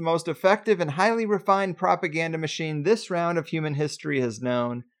against the most effective and highly refined propaganda machine this round of human history has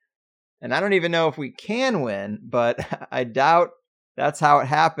known. And I don't even know if we can win, but I doubt that's how it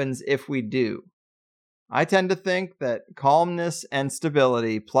happens if we do. I tend to think that calmness and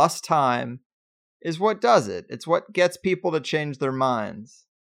stability plus time is what does it. It's what gets people to change their minds.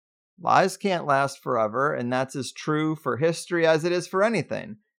 Lies can't last forever, and that's as true for history as it is for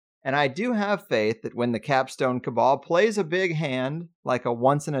anything. And I do have faith that when the Capstone Cabal plays a big hand, like a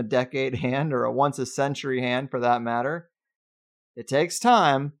once-in-a-decade hand or a once-a-century hand for that matter, it takes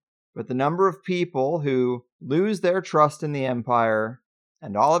time, but the number of people who lose their trust in the Empire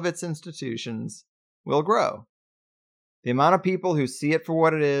and all of its institutions will grow. The amount of people who see it for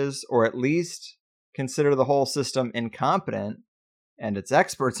what it is, or at least consider the whole system incompetent and its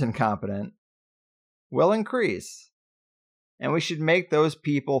experts incompetent, will increase. And we should make those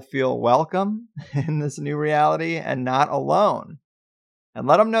people feel welcome in this new reality and not alone. And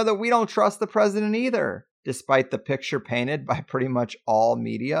let them know that we don't trust the president either, despite the picture painted by pretty much all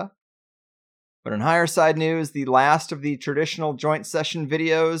media. But in higher side news, the last of the traditional joint session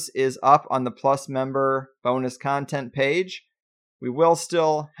videos is up on the Plus member bonus content page. We will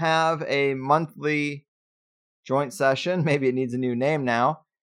still have a monthly joint session. Maybe it needs a new name now.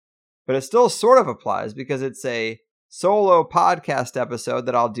 But it still sort of applies because it's a solo podcast episode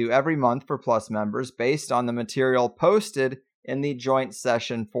that I'll do every month for Plus members based on the material posted in the joint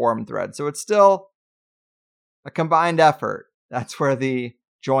session forum thread. So it's still a combined effort. That's where the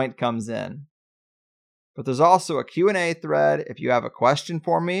joint comes in. But there's also a Q&A thread if you have a question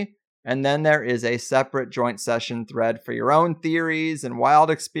for me. And then there is a separate joint session thread for your own theories and wild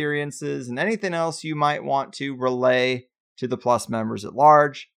experiences and anything else you might want to relay to the Plus members at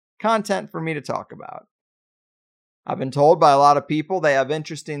large. Content for me to talk about. I've been told by a lot of people they have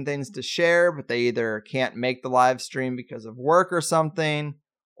interesting things to share, but they either can't make the live stream because of work or something,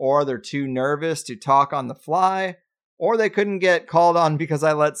 or they're too nervous to talk on the fly, or they couldn't get called on because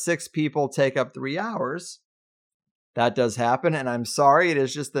I let 6 people take up 3 hours. That does happen, and I'm sorry. It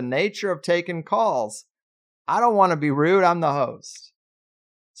is just the nature of taking calls. I don't want to be rude. I'm the host.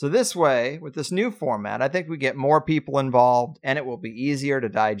 So this way, with this new format, I think we get more people involved, and it will be easier to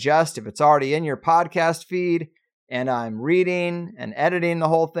digest if it's already in your podcast feed, and I'm reading and editing the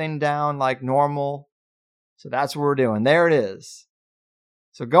whole thing down like normal. So that's what we're doing. There it is.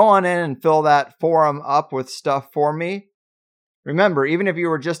 So go on in and fill that forum up with stuff for me. Remember, even if you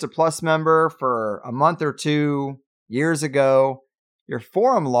were just a Plus member for a month or 2 years ago, your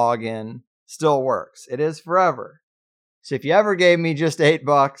forum login still works. It is forever. So if you ever gave me just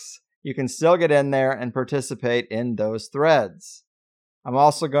 $8, you can still get in there and participate in those threads. I'm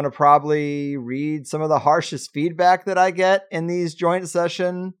also going to probably read some of the harshest feedback that I get in these joint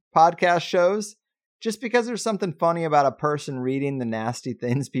session podcast shows, just because there's something funny about a person reading the nasty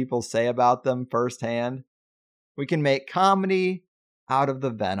things people say about them firsthand. We can make comedy out of the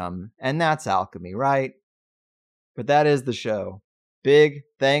venom, and that's alchemy, right? But that is the show. Big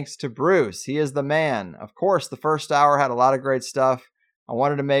thanks to Bruce. He is the man. Of course, the first hour had a lot of great stuff. I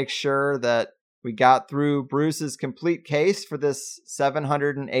wanted to make sure that we got through Bruce's complete case for this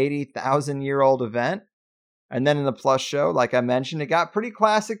 780,000-year-old event. And then in the Plus show, like I mentioned, it got pretty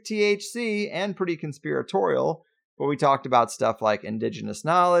classic THC and pretty conspiratorial. But we talked about stuff like indigenous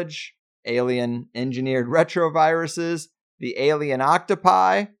knowledge, alien-engineered retroviruses, the alien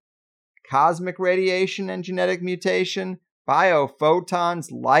octopi, cosmic radiation and genetic mutation,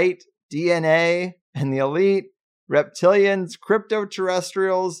 biophotons, light, DNA, and the elite, reptilians,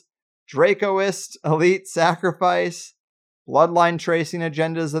 cryptoterrestrials, Dracoist elite sacrifice, bloodline tracing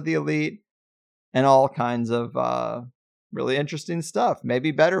agendas of the elite, and all kinds of really interesting stuff.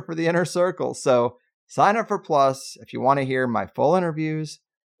 Maybe better for the inner circle. So sign up for Plus if you want to hear my full interviews,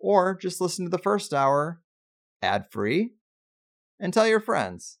 or just listen to the first hour ad-free and tell your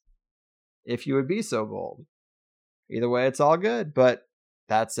friends, if you would be so bold. Either way, it's all good. But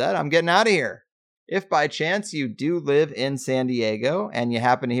that said, I'm getting out of here. If by chance you do live in San Diego and you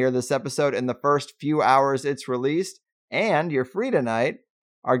happen to hear this episode in the first few hours it's released and you're free tonight,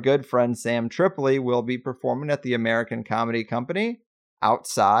 our good friend Sam Tripoli will be performing at the American Comedy Company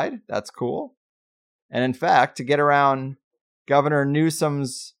outside. That's cool. And in fact, to get around Governor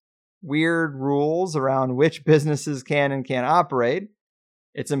Newsom's weird rules around which businesses can and can't operate,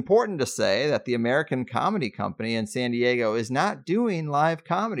 it's important to say that the American Comedy Company in San Diego is not doing live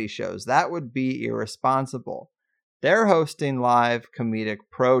comedy shows. That would be irresponsible. They're hosting live comedic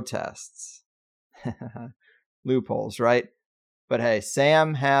protests. Loopholes, right? But hey,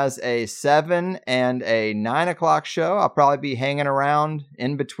 Sam has a 7 and a 9 o'clock show. I'll probably be hanging around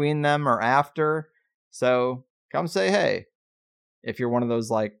in between them or after. So come say hey. If you're one of those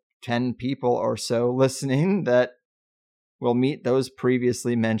like 10 people or so listening that will meet those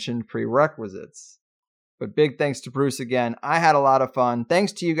previously mentioned prerequisites. But big thanks to Bruce again. I had a lot of fun.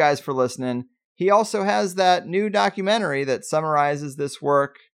 Thanks to you guys for listening. He also has that new documentary that summarizes this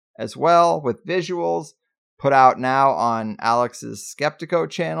work as well with visuals, put out now on Alex's Skeptico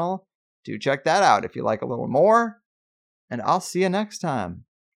channel. Do check that out if you like a little more. And I'll see you next time.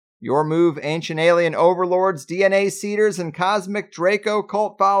 Your move, ancient alien overlords, DNA seeders, and cosmic Draco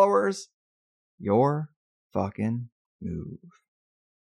cult followers. Your fucking move.